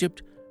land of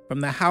Egypt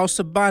from the house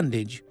of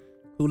bondage,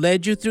 who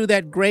led you through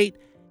that great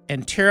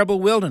and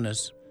terrible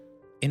wilderness,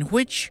 in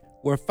which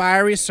were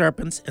fiery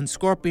serpents and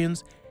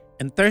scorpions,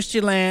 and thirsty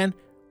land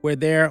where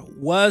there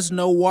was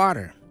no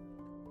water,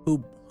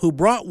 who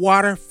brought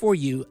water for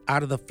you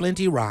out of the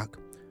flinty rock,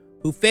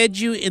 who fed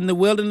you in the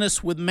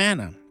wilderness with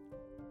manna,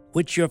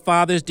 which your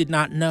fathers did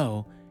not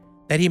know,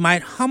 that he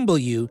might humble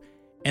you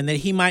and that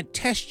he might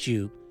test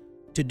you,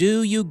 to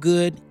do you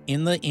good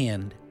in the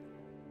end.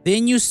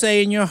 Then you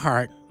say in your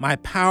heart, my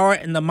power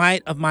and the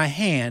might of my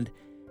hand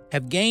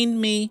have gained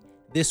me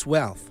this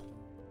wealth.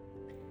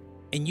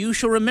 And you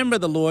shall remember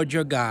the Lord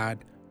your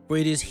God, for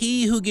it is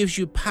he who gives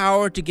you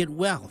power to get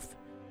wealth,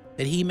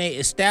 that he may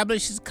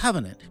establish his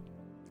covenant,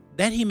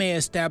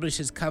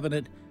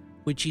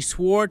 which he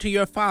swore to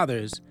your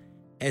fathers,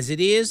 as it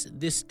is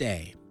this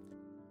day.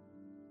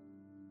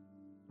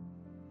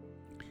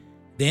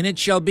 Then it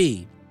shall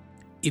be,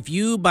 if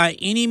you by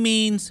any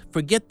means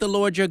forget the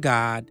Lord your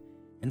God,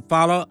 and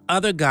follow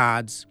other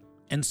gods,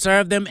 and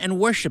serve them and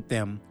worship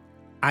them,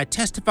 I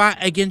testify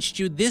against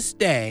you this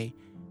day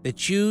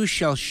that you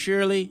shall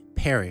surely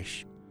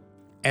perish,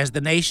 as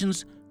the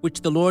nations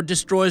which the Lord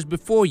destroys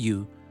before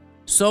you,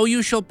 so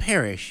you shall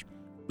perish,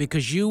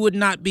 because you would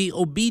not be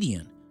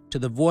obedient to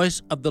the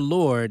voice of the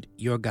Lord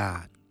your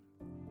God.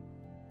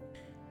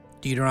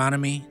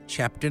 Deuteronomy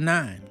chapter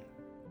 9.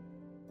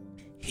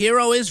 Hear,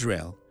 O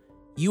Israel,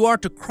 you are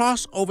to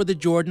cross over the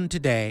Jordan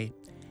today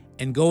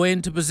and go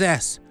in to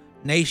possess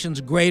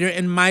nations greater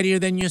and mightier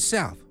than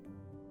yourself,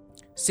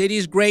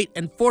 cities great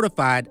and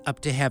fortified up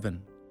to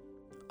heaven,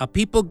 a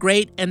people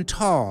great and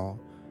tall,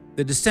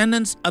 the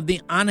descendants of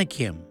the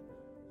Anakim,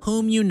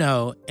 whom you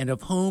know and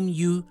of whom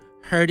you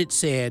heard it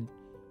said,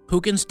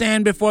 who can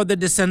stand before the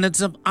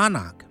descendants of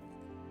Anak?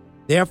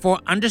 Therefore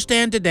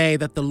understand today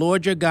that the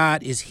Lord your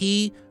God is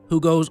he who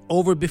goes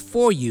over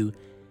before you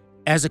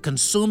as a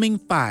consuming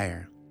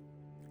fire.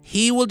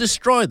 He will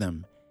destroy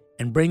them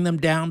and bring them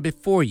down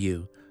before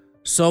you,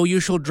 so you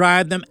shall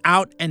drive them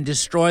out and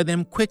destroy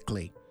them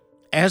quickly,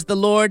 as the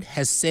Lord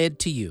has said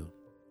to you.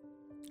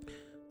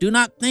 Do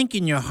not think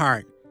in your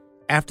heart,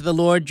 after the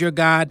Lord your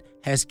God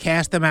has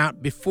cast them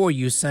out before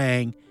you,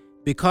 saying,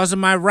 because of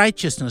my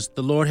righteousness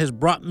the Lord has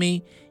brought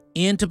me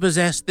in to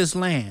possess this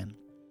land.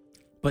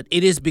 But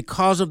it is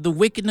because of the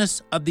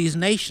wickedness of these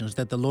nations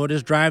that the Lord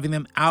is driving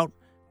them out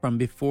from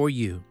before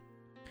you.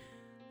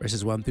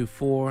 Verses 1 through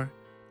 4,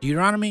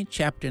 Deuteronomy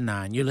chapter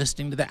 9. You're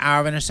listening to the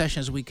Hour of Intercession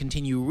as we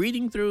continue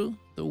reading through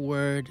the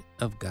Word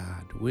of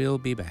God. We'll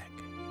be back.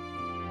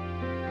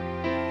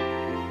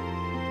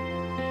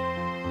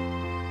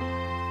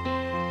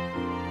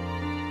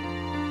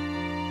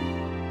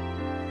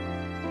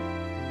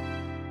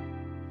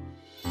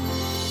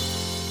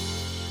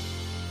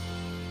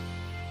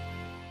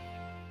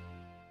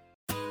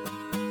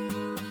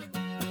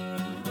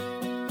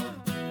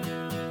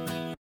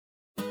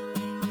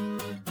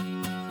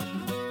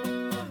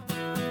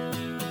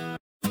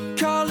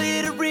 Call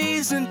it a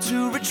reason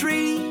to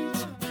retreat.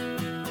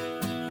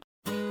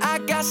 I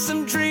got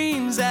some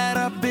dreams that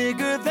are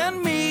bigger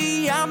than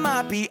me. I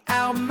might be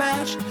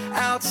outmatched,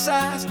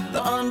 outsized,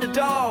 the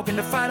underdog in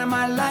the fight of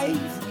my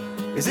life.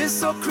 Is it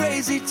so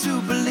crazy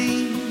to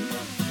believe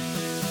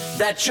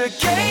that you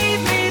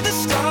gave me the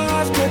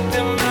stars, put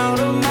them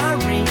out of my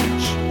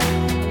reach?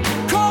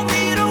 Call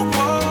me the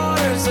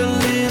waters a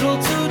little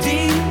too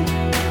deep.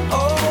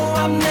 Oh,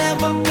 I've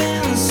never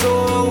been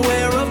so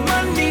aware of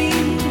my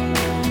need.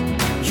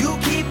 You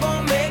keep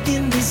on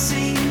making me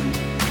see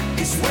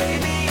it's way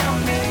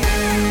beyond me.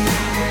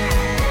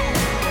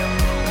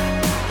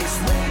 It's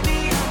way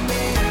beyond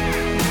me.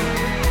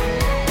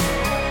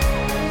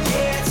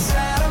 Yeah, it's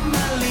out of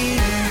my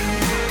league.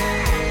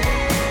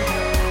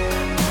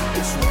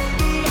 It's way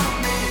beyond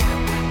me.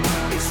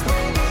 It's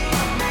way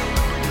beyond me.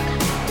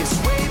 It's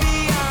way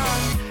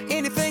beyond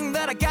anything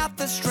that I got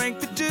the strength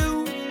to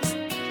do.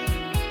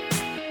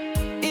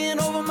 In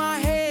over my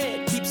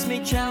head keeps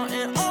me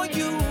counting on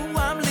you.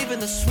 I'm leaving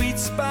the sweet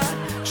spot,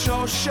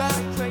 sure shot,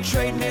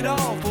 trading it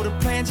all for the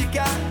plans you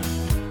got.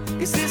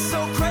 Is this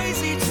so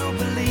crazy to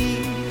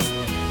believe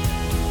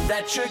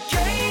that you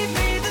gave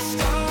me the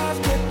stars,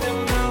 put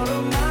them out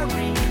of my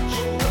reach?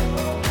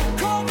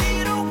 Call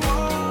me the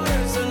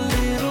waters a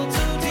little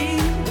too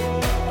deep.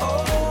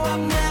 Oh,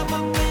 I've never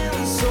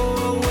been so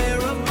aware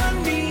of my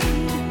need.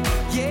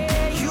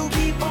 Yeah, you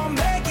keep on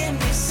making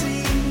me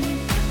see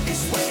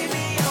it's way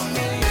beyond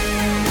me.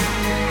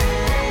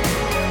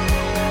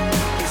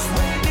 It's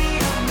way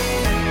beyond me.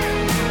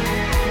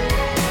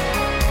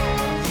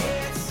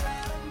 Yeah, it's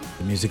out of my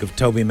The music of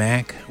Toby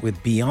Mac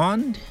with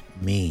Beyond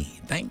Me.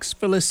 Thanks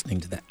for listening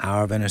to the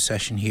Hour of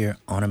Intercession here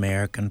on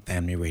American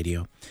Family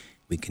Radio.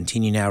 We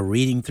continue now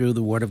reading through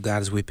the Word of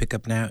God as we pick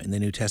up now in the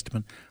New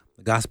Testament,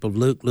 the Gospel of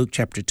Luke, Luke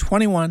chapter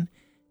 21,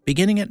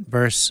 beginning at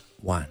verse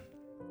 1.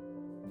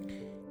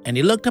 And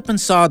he looked up and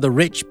saw the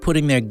rich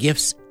putting their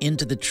gifts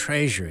into the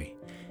treasury.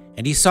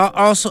 And he saw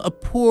also a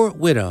poor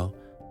widow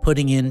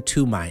putting in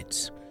 2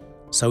 mites.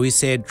 So he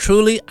said,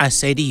 truly I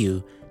say to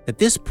you, that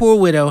this poor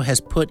widow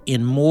has put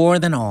in more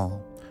than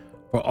all.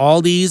 For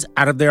all these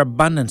out of their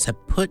abundance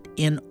have put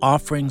in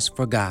offerings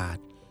for God.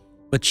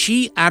 But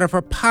she out of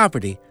her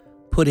poverty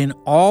put in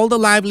all the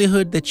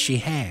livelihood that she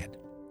had.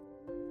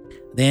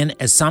 Then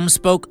as some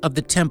spoke of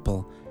the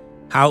temple,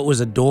 how it was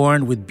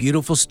adorned with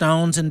beautiful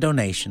stones and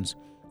donations,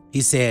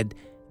 he said,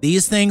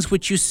 these things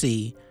which you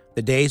see,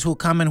 the days will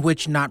come in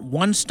which not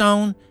one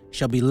stone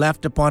shall be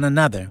left upon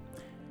another,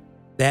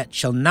 that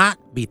shall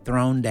not be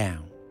thrown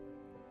down.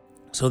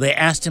 So they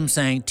asked him,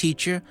 saying,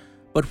 Teacher,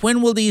 but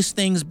when will these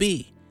things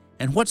be?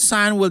 And what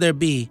sign will there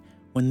be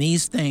when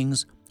these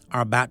things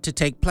are about to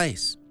take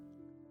place?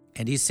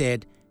 And he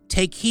said,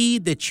 Take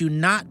heed that you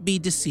not be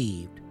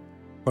deceived,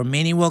 for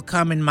many will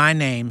come in my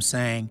name,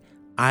 saying,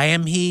 I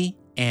am he,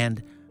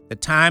 and the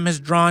time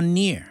is drawn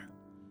near.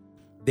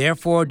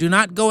 Therefore do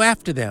not go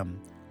after them.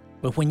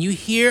 But when you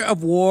hear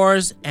of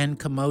wars and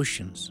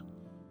commotions,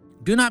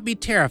 do not be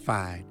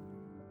terrified,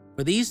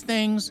 for these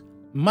things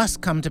must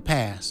come to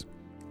pass,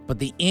 but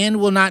the end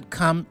will not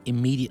come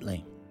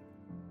immediately.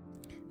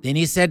 Then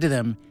he said to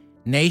them,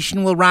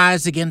 Nation will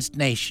rise against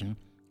nation,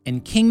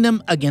 and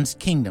kingdom against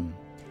kingdom.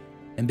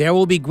 And there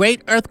will be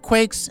great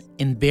earthquakes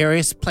in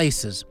various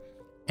places,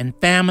 and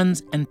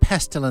famines and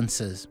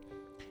pestilences.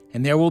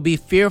 And there will be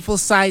fearful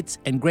sights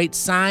and great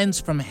signs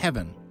from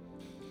heaven.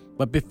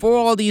 But before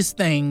all these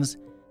things,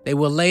 they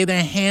will lay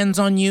their hands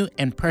on you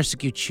and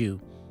persecute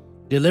you,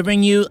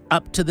 delivering you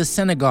up to the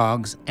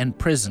synagogues and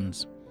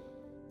prisons.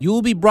 You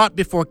will be brought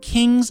before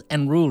kings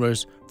and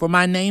rulers for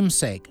my name's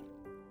sake.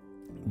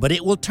 But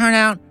it will turn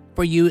out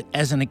for you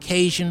as an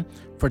occasion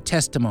for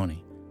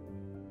testimony.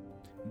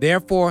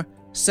 Therefore,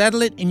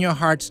 settle it in your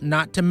hearts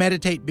not to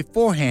meditate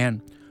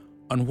beforehand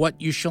on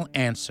what you shall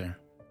answer.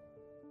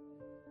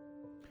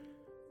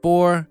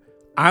 For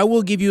I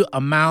will give you a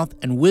mouth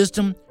and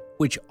wisdom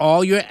which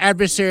all your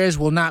adversaries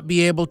will not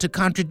be able to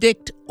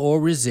contradict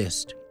or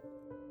resist.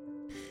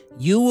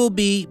 You will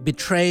be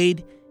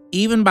betrayed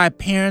even by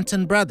parents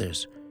and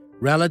brothers,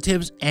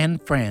 relatives and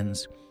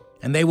friends,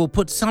 and they will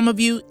put some of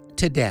you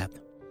to death.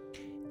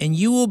 And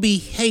you will be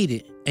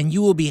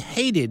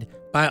hated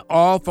by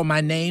all for my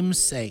name's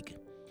sake.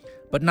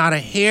 But not a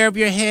hair of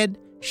your head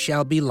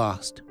shall be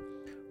lost.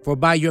 For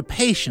by your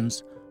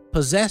patience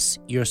possess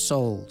your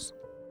souls.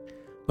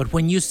 But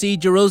when you see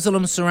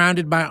Jerusalem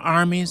surrounded by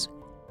armies,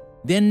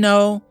 then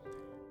know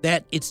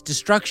that its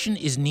destruction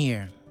is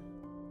near.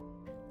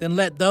 Then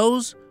let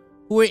those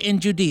who are in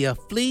Judea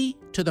flee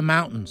to the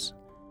mountains.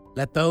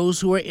 Let those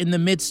who are in the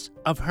midst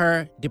of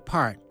her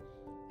depart.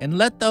 And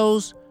let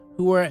those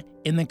who are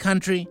in the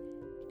country,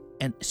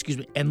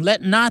 and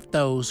let not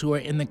those who are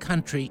in the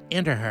country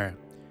enter her.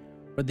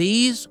 For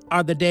these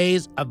are the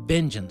days of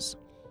vengeance,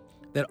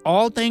 that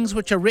all things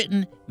which are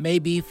written may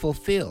be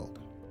fulfilled.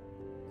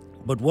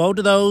 But woe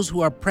to those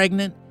who are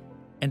pregnant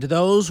and to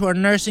those who are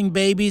nursing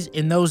babies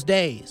in those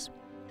days.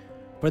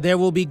 For there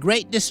will be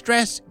great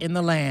distress in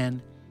the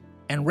land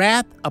and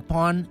wrath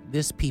upon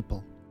this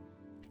people.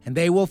 And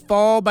they will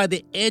fall by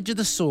the edge of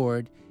the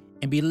sword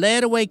and be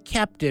led away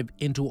captive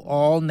into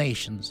all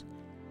nations.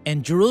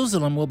 And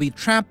Jerusalem will be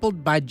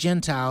trampled by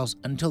Gentiles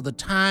until the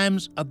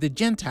times of the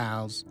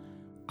Gentiles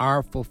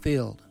are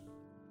fulfilled.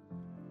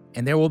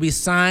 And there will be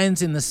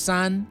signs in the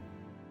sun,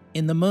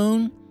 in the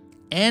moon,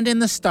 and in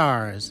the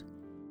stars,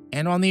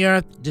 and on the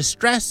earth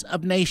distress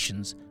of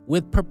nations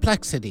with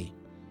perplexity,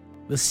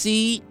 the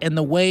sea and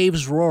the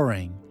waves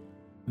roaring,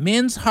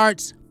 men's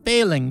hearts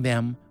failing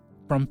them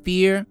from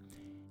fear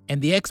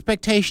and the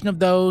expectation of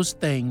those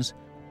things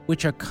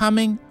which are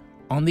coming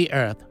on the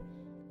earth,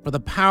 for the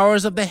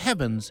powers of the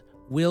heavens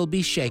will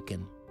be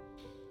shaken.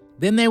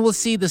 Then they will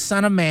see the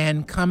Son of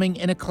Man coming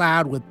in a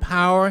cloud with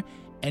power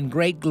and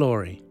great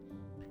glory.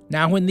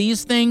 Now when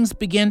these things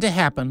begin to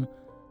happen,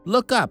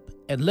 look up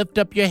and lift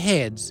up your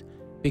heads,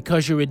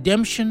 because your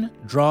redemption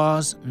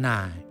draws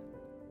nigh.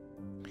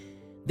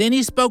 Then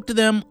he spoke to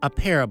them a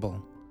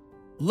parable.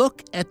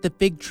 Look at the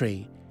fig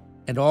tree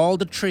and all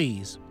the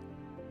trees.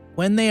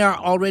 When they are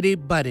already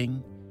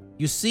budding,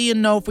 you see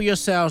and know for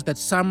yourselves that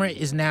summer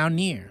is now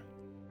near.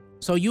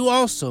 So you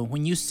also,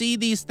 when you see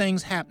these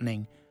things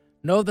happening,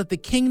 know that the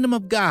kingdom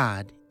of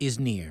God is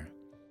near.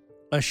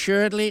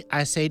 Assuredly,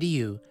 I say to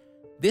you,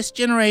 this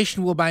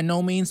generation will by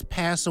no means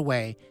pass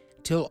away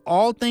till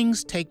all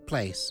things take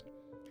place.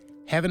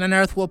 Heaven and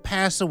earth will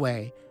pass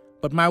away,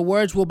 but my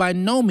words will by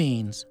no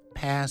means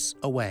pass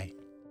away.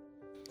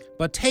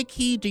 But take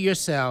heed to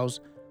yourselves,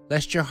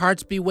 lest your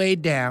hearts be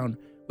weighed down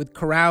with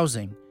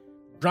carousing,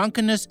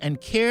 drunkenness,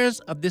 and cares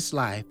of this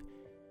life,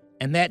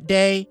 and that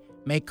day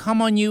may come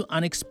on you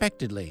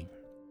unexpectedly.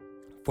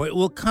 For it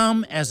will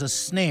come as a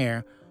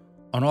snare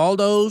on all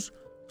those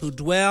who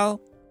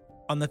dwell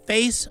on the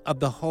face of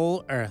the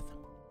whole earth.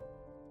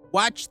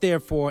 Watch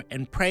therefore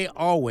and pray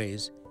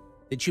always,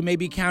 that you may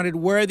be counted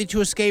worthy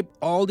to escape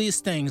all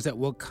these things that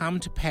will come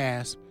to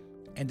pass,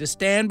 and to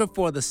stand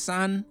before the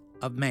Son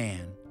of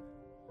Man.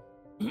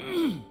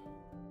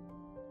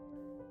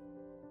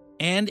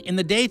 And in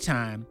the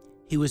daytime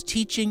he was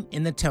teaching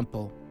in the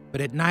temple,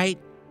 but at night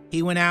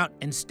he went out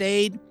and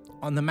stayed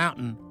on the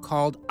mountain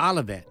called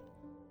Olivet.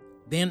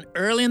 Then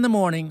early in the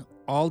morning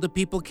all the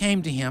people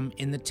came to him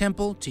in the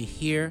temple to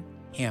hear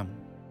him.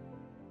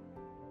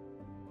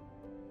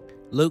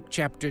 Luke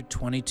chapter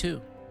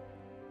 22.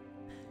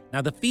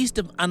 Now the feast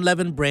of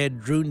unleavened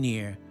bread drew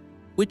near,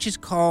 which is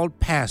called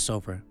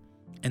Passover,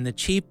 and the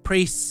chief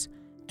priests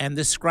and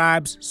the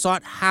scribes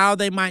sought how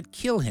they might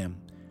kill him,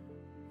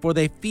 for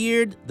they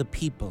feared the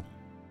people.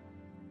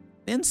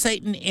 Then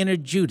Satan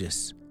entered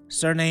Judas,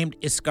 surnamed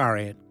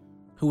Iscariot,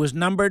 who was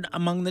numbered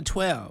among the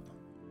 12.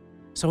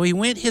 So he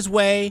went his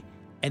way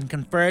and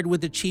conferred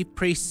with the chief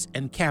priests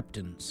and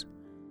captains,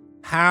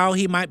 how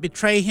he might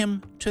betray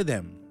him to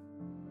them.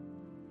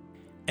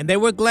 And they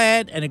were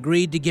glad and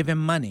agreed to give him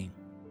money.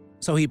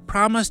 So he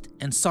promised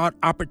and sought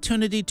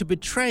opportunity to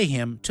betray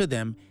him to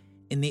them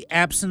in the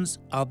absence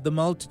of the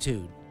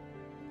multitude.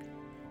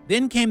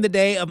 Then came the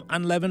day of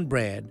unleavened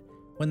bread,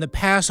 when the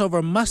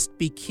Passover must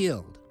be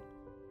killed.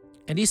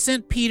 And he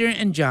sent Peter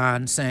and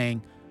John,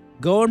 saying,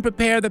 Go and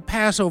prepare the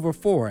Passover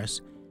for us,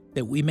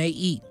 that we may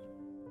eat.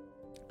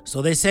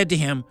 So they said to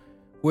him,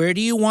 Where do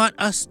you want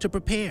us to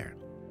prepare?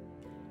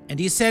 And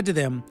he said to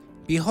them,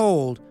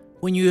 Behold,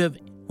 when you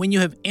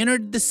have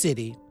entered the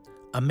city,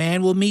 a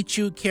man will meet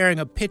you carrying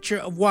a pitcher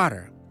of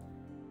water.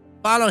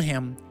 follow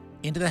him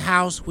into the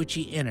house which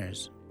he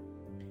enters.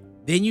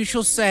 Then you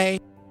shall say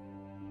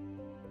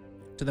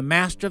to the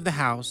master of the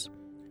house,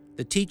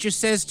 the teacher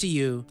says to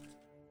you,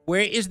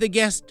 where is the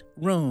guest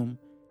room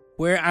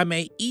where I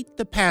may eat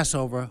the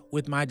Passover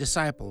with my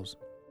disciples?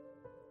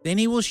 Then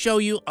he will show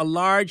you a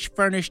large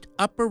furnished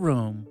upper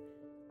room.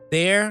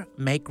 There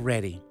make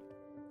ready.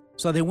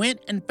 So they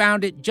went and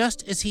found it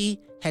just as he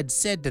had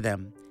said to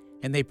them,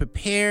 and they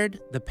prepared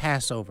the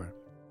Passover.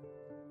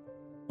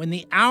 When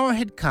the hour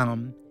had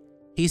come,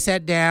 he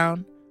sat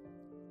down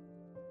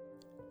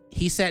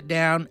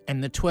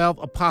and the 12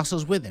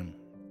 apostles with him.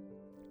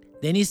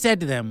 Then he said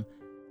to them,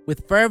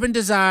 with fervent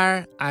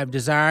desire I have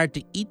desired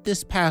to eat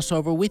this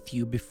Passover with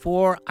you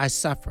before I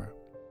suffer.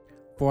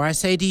 For I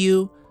say to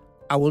you,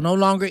 I will no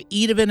longer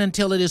eat of it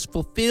until it is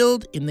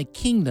fulfilled in the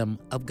kingdom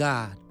of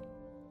God.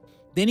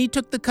 Then he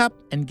took the cup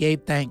and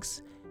gave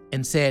thanks,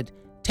 and said,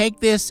 take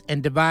this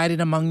and divide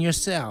it among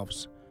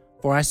yourselves.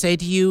 For I say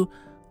to you,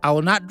 I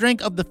will not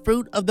drink of the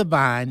fruit of the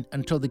vine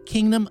until the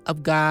kingdom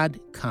of God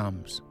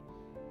comes.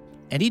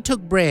 And he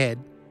took bread,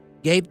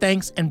 gave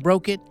thanks and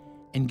broke it,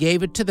 and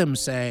gave it to them,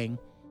 saying,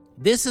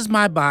 this is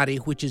my body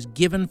which is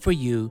given for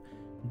you.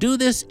 Do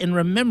this in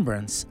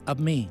remembrance of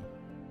me.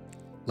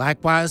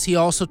 Likewise, he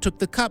also took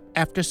the cup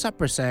after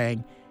supper,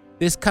 saying,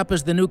 this cup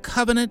is the new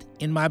covenant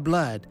in my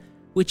blood,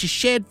 which is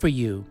shed for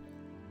you.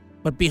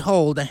 But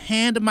behold, the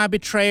hand of my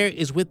betrayer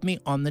is with me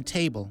on the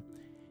table.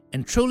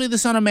 And truly the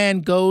Son of Man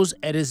goes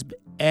as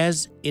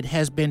it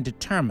has been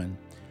determined.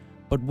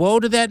 But woe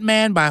to that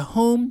man by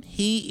whom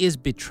he is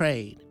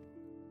betrayed.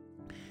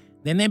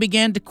 Then they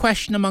began to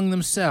question among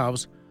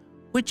themselves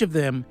which of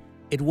them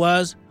it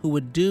was who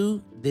would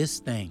do this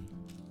thing.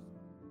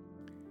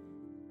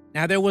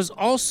 Now there was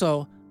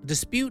also a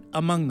dispute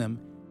among them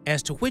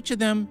as to which of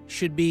them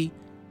should be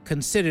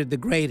considered the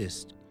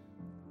greatest.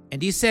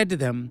 And he said to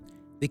them,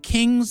 the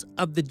kings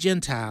of the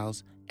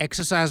Gentiles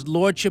exercise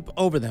lordship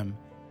over them,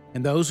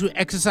 and those who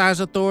exercise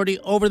authority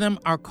over them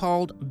are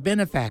called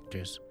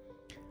benefactors.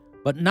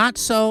 But not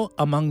so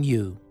among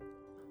you.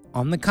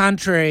 On the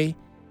contrary,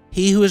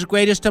 he who is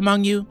greatest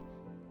among you,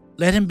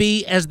 let him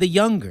be as the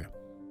younger,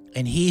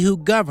 and he who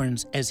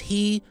governs as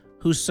he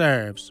who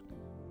serves.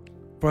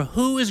 For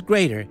who is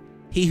greater,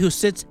 he who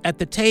sits at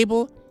the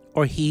table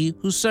or he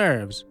who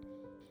serves?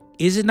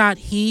 Is it not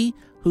he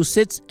who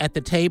sits at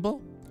the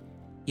table?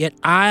 Yet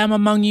I am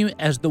among you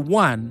as the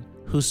one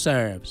who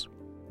serves.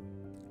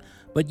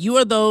 But you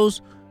are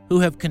those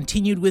who have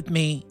continued with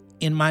me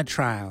in my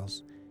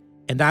trials,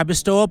 and I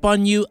bestow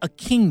upon you a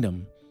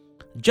kingdom,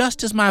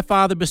 just as my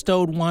Father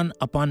bestowed one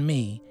upon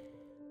me,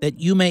 that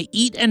you may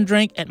eat and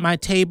drink at my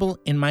table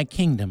in my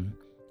kingdom,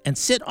 and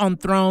sit on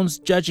thrones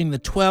judging the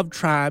 12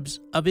 tribes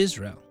of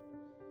Israel.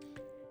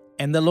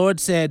 And the Lord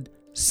said,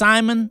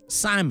 Simon,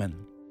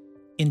 Simon,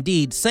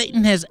 indeed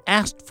Satan has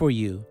asked for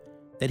you,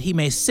 that he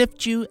may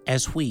sift you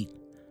as wheat.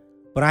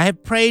 But I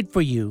have prayed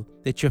for you,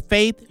 that your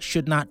faith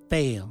should not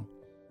fail.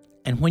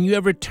 And when you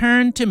have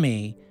returned to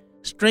me,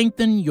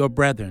 strengthen your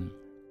brethren.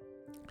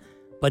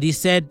 But he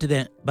said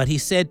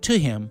to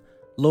him,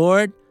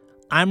 Lord,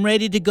 I'm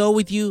ready to go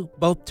with you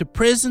both to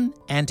prison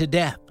and to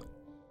death.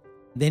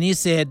 Then he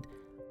said,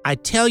 I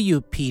tell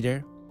you,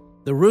 Peter,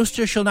 the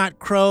rooster shall not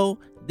crow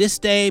this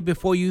day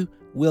before you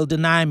will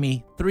deny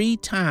me 3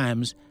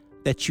 times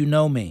that you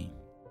know me.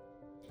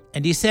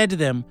 And he said to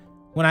them,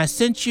 when I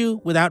sent you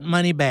without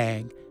money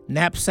bag,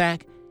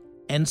 knapsack,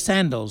 and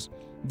sandals,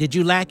 did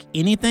you lack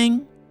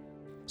anything?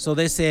 So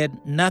they said,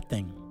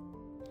 nothing.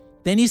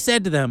 Then he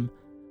said to them,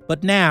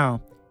 but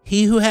now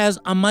he who has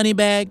a money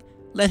bag,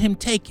 let him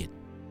take it,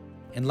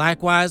 and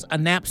likewise a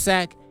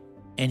knapsack,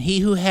 and he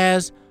who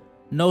has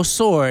no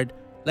sword,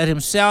 let him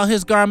sell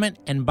his garment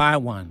and buy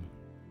one.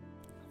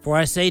 For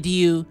I say to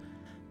you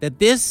that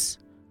this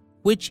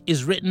which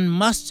is written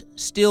must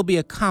still be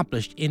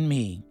accomplished in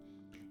me.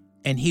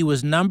 And he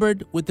was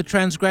numbered with the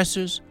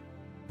transgressors,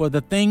 for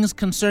the things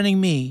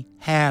concerning me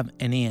have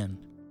an end.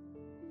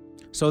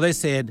 So they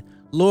said,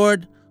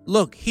 Lord,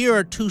 look, here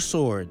are 2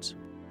 swords.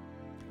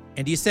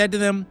 And he said to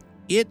them,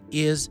 it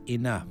is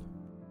enough.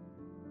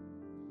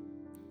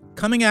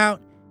 Coming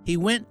out, he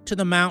went to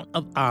the Mount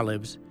of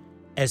Olives,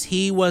 as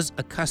he was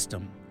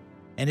accustomed,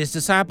 and his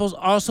disciples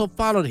also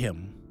followed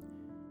him.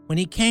 When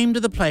he came to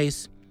the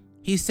place,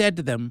 he said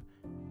to them,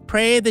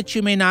 pray that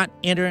you may not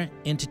enter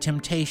into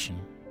temptation.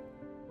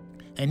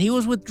 And he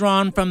was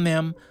withdrawn from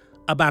them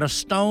about a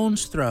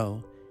stone's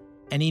throw,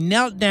 and he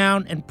knelt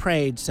down and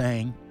prayed,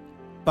 saying,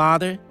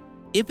 Father,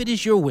 if it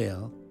is your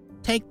will,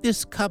 take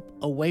this cup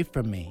away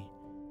from me.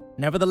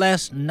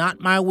 Nevertheless,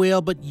 not my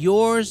will, but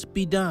yours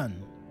be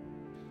done.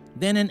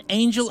 Then an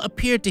angel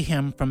appeared to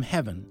him from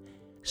heaven,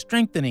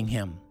 strengthening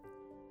him.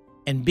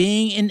 And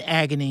being in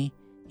agony,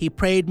 he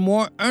prayed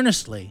more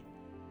earnestly.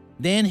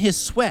 Then his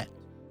sweat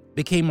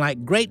became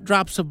like great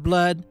drops of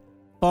blood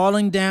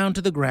falling down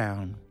to the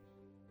ground.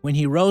 When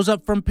he rose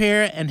up from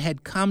prayer and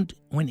had come to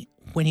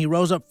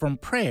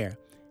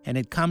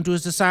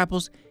his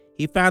disciples,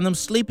 he found them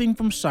sleeping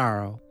from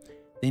sorrow.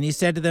 Then he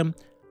said to them,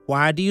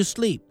 Why do you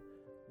sleep?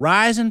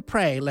 Rise and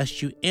pray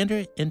lest you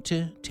enter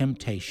into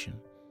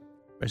temptation.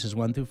 Verses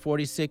 1 through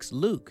 46,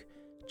 Luke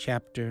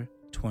chapter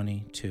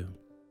 22.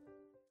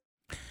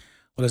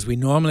 Well, as we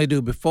normally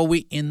do, before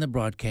we end the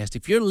broadcast,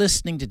 if you're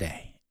listening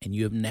today and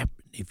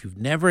if you've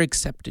never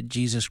accepted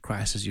Jesus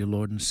Christ as your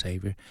Lord and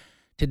Savior,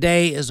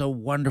 today is a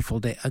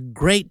wonderful day, a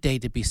great day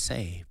to be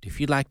saved.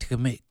 If you'd like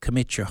to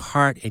commit your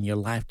heart and your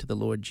life to the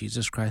Lord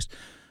Jesus Christ,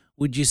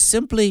 would you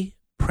simply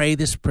pray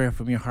this prayer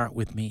from your heart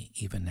with me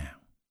even now?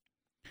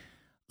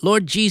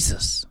 Lord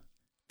Jesus,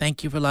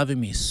 thank you for loving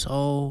me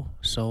so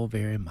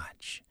very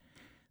much,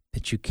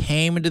 that you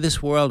came into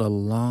this world a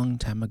long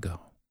time ago.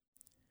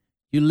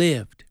 You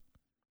lived.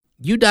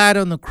 You died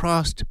on the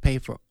cross to pay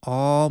for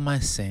all my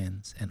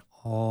sins and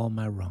all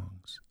my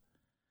wrongs.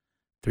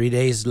 3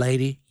 days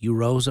later, you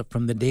rose up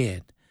from the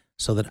dead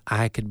so that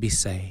I could be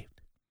saved.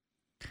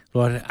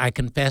 Lord, I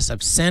confess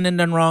I've sinned and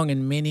done wrong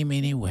in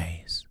many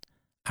ways.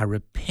 I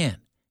repent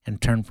and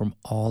turn from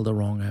all the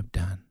wrong I've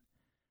done.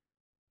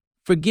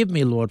 Forgive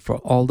me, Lord, for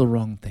all the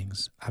wrong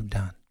things I've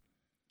done.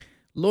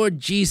 Lord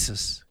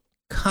Jesus,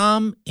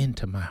 come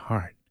into my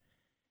heart.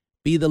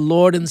 Be the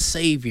Lord and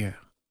Savior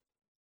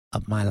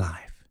of my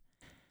life.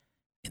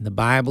 In the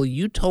Bible,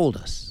 you told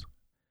us,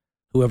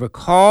 whoever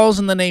calls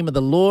in the name of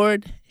the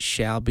Lord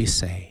shall be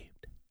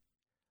saved.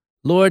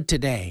 Lord,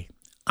 today,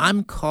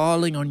 I'm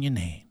calling on your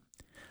name.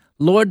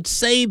 Lord,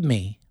 save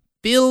me.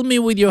 Fill me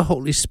with your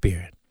Holy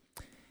Spirit.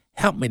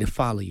 Help me to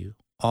follow you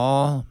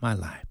all my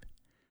life.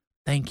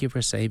 Thank you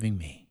for saving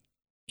me.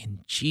 In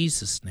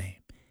Jesus'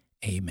 name,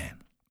 amen.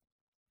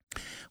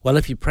 Well,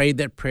 if you prayed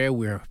that prayer,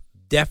 we're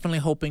definitely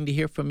hoping to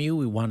hear from you.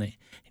 We want to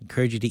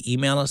encourage you to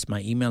email us. My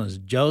email is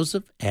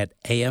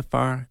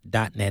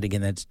joseph@afr.net.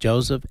 Again, that's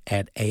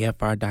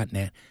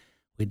joseph@afr.net.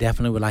 We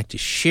definitely would like to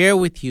share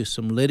with you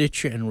some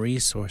literature and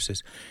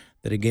resources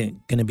that are going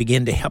to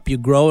begin to help you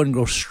grow and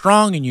grow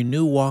strong in your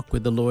new walk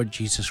with the Lord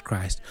Jesus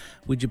Christ.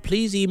 Would you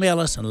please email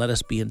us and let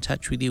us be in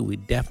touch with you? We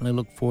definitely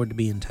look forward to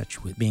being in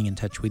touch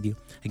with you.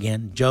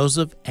 Again,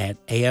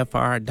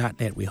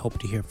 joseph@afr.net. We hope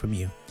to hear from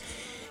you.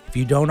 If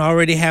you don't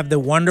already have the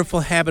wonderful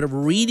habit of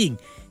reading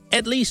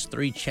at least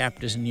 3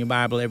 chapters in your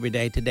Bible every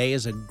day, today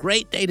is a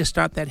great day to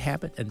start that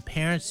habit. And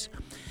parents,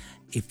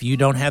 if you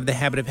don't have the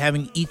habit of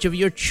having each of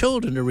your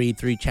children to read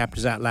 3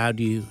 chapters out loud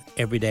to you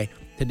every day,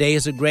 today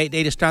is a great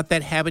day to start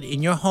that habit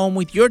in your home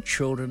with your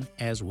children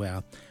as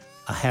well.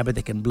 A habit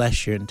that can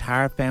bless your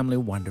entire family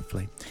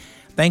wonderfully.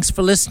 Thanks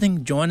for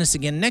listening. Join us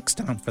again next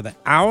time for the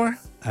Hour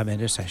of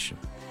Intercession.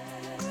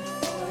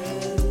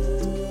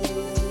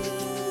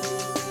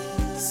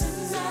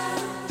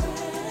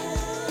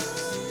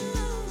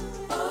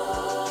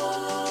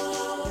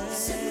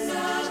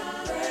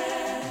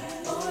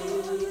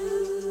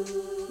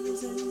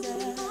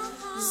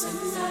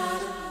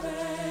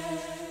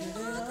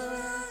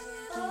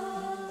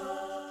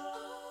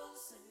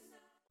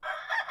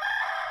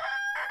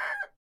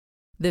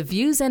 The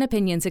views and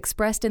opinions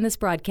expressed in this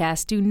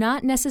broadcast do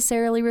not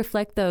necessarily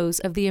reflect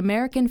those of the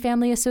American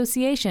Family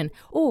Association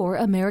or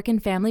American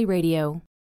Family Radio.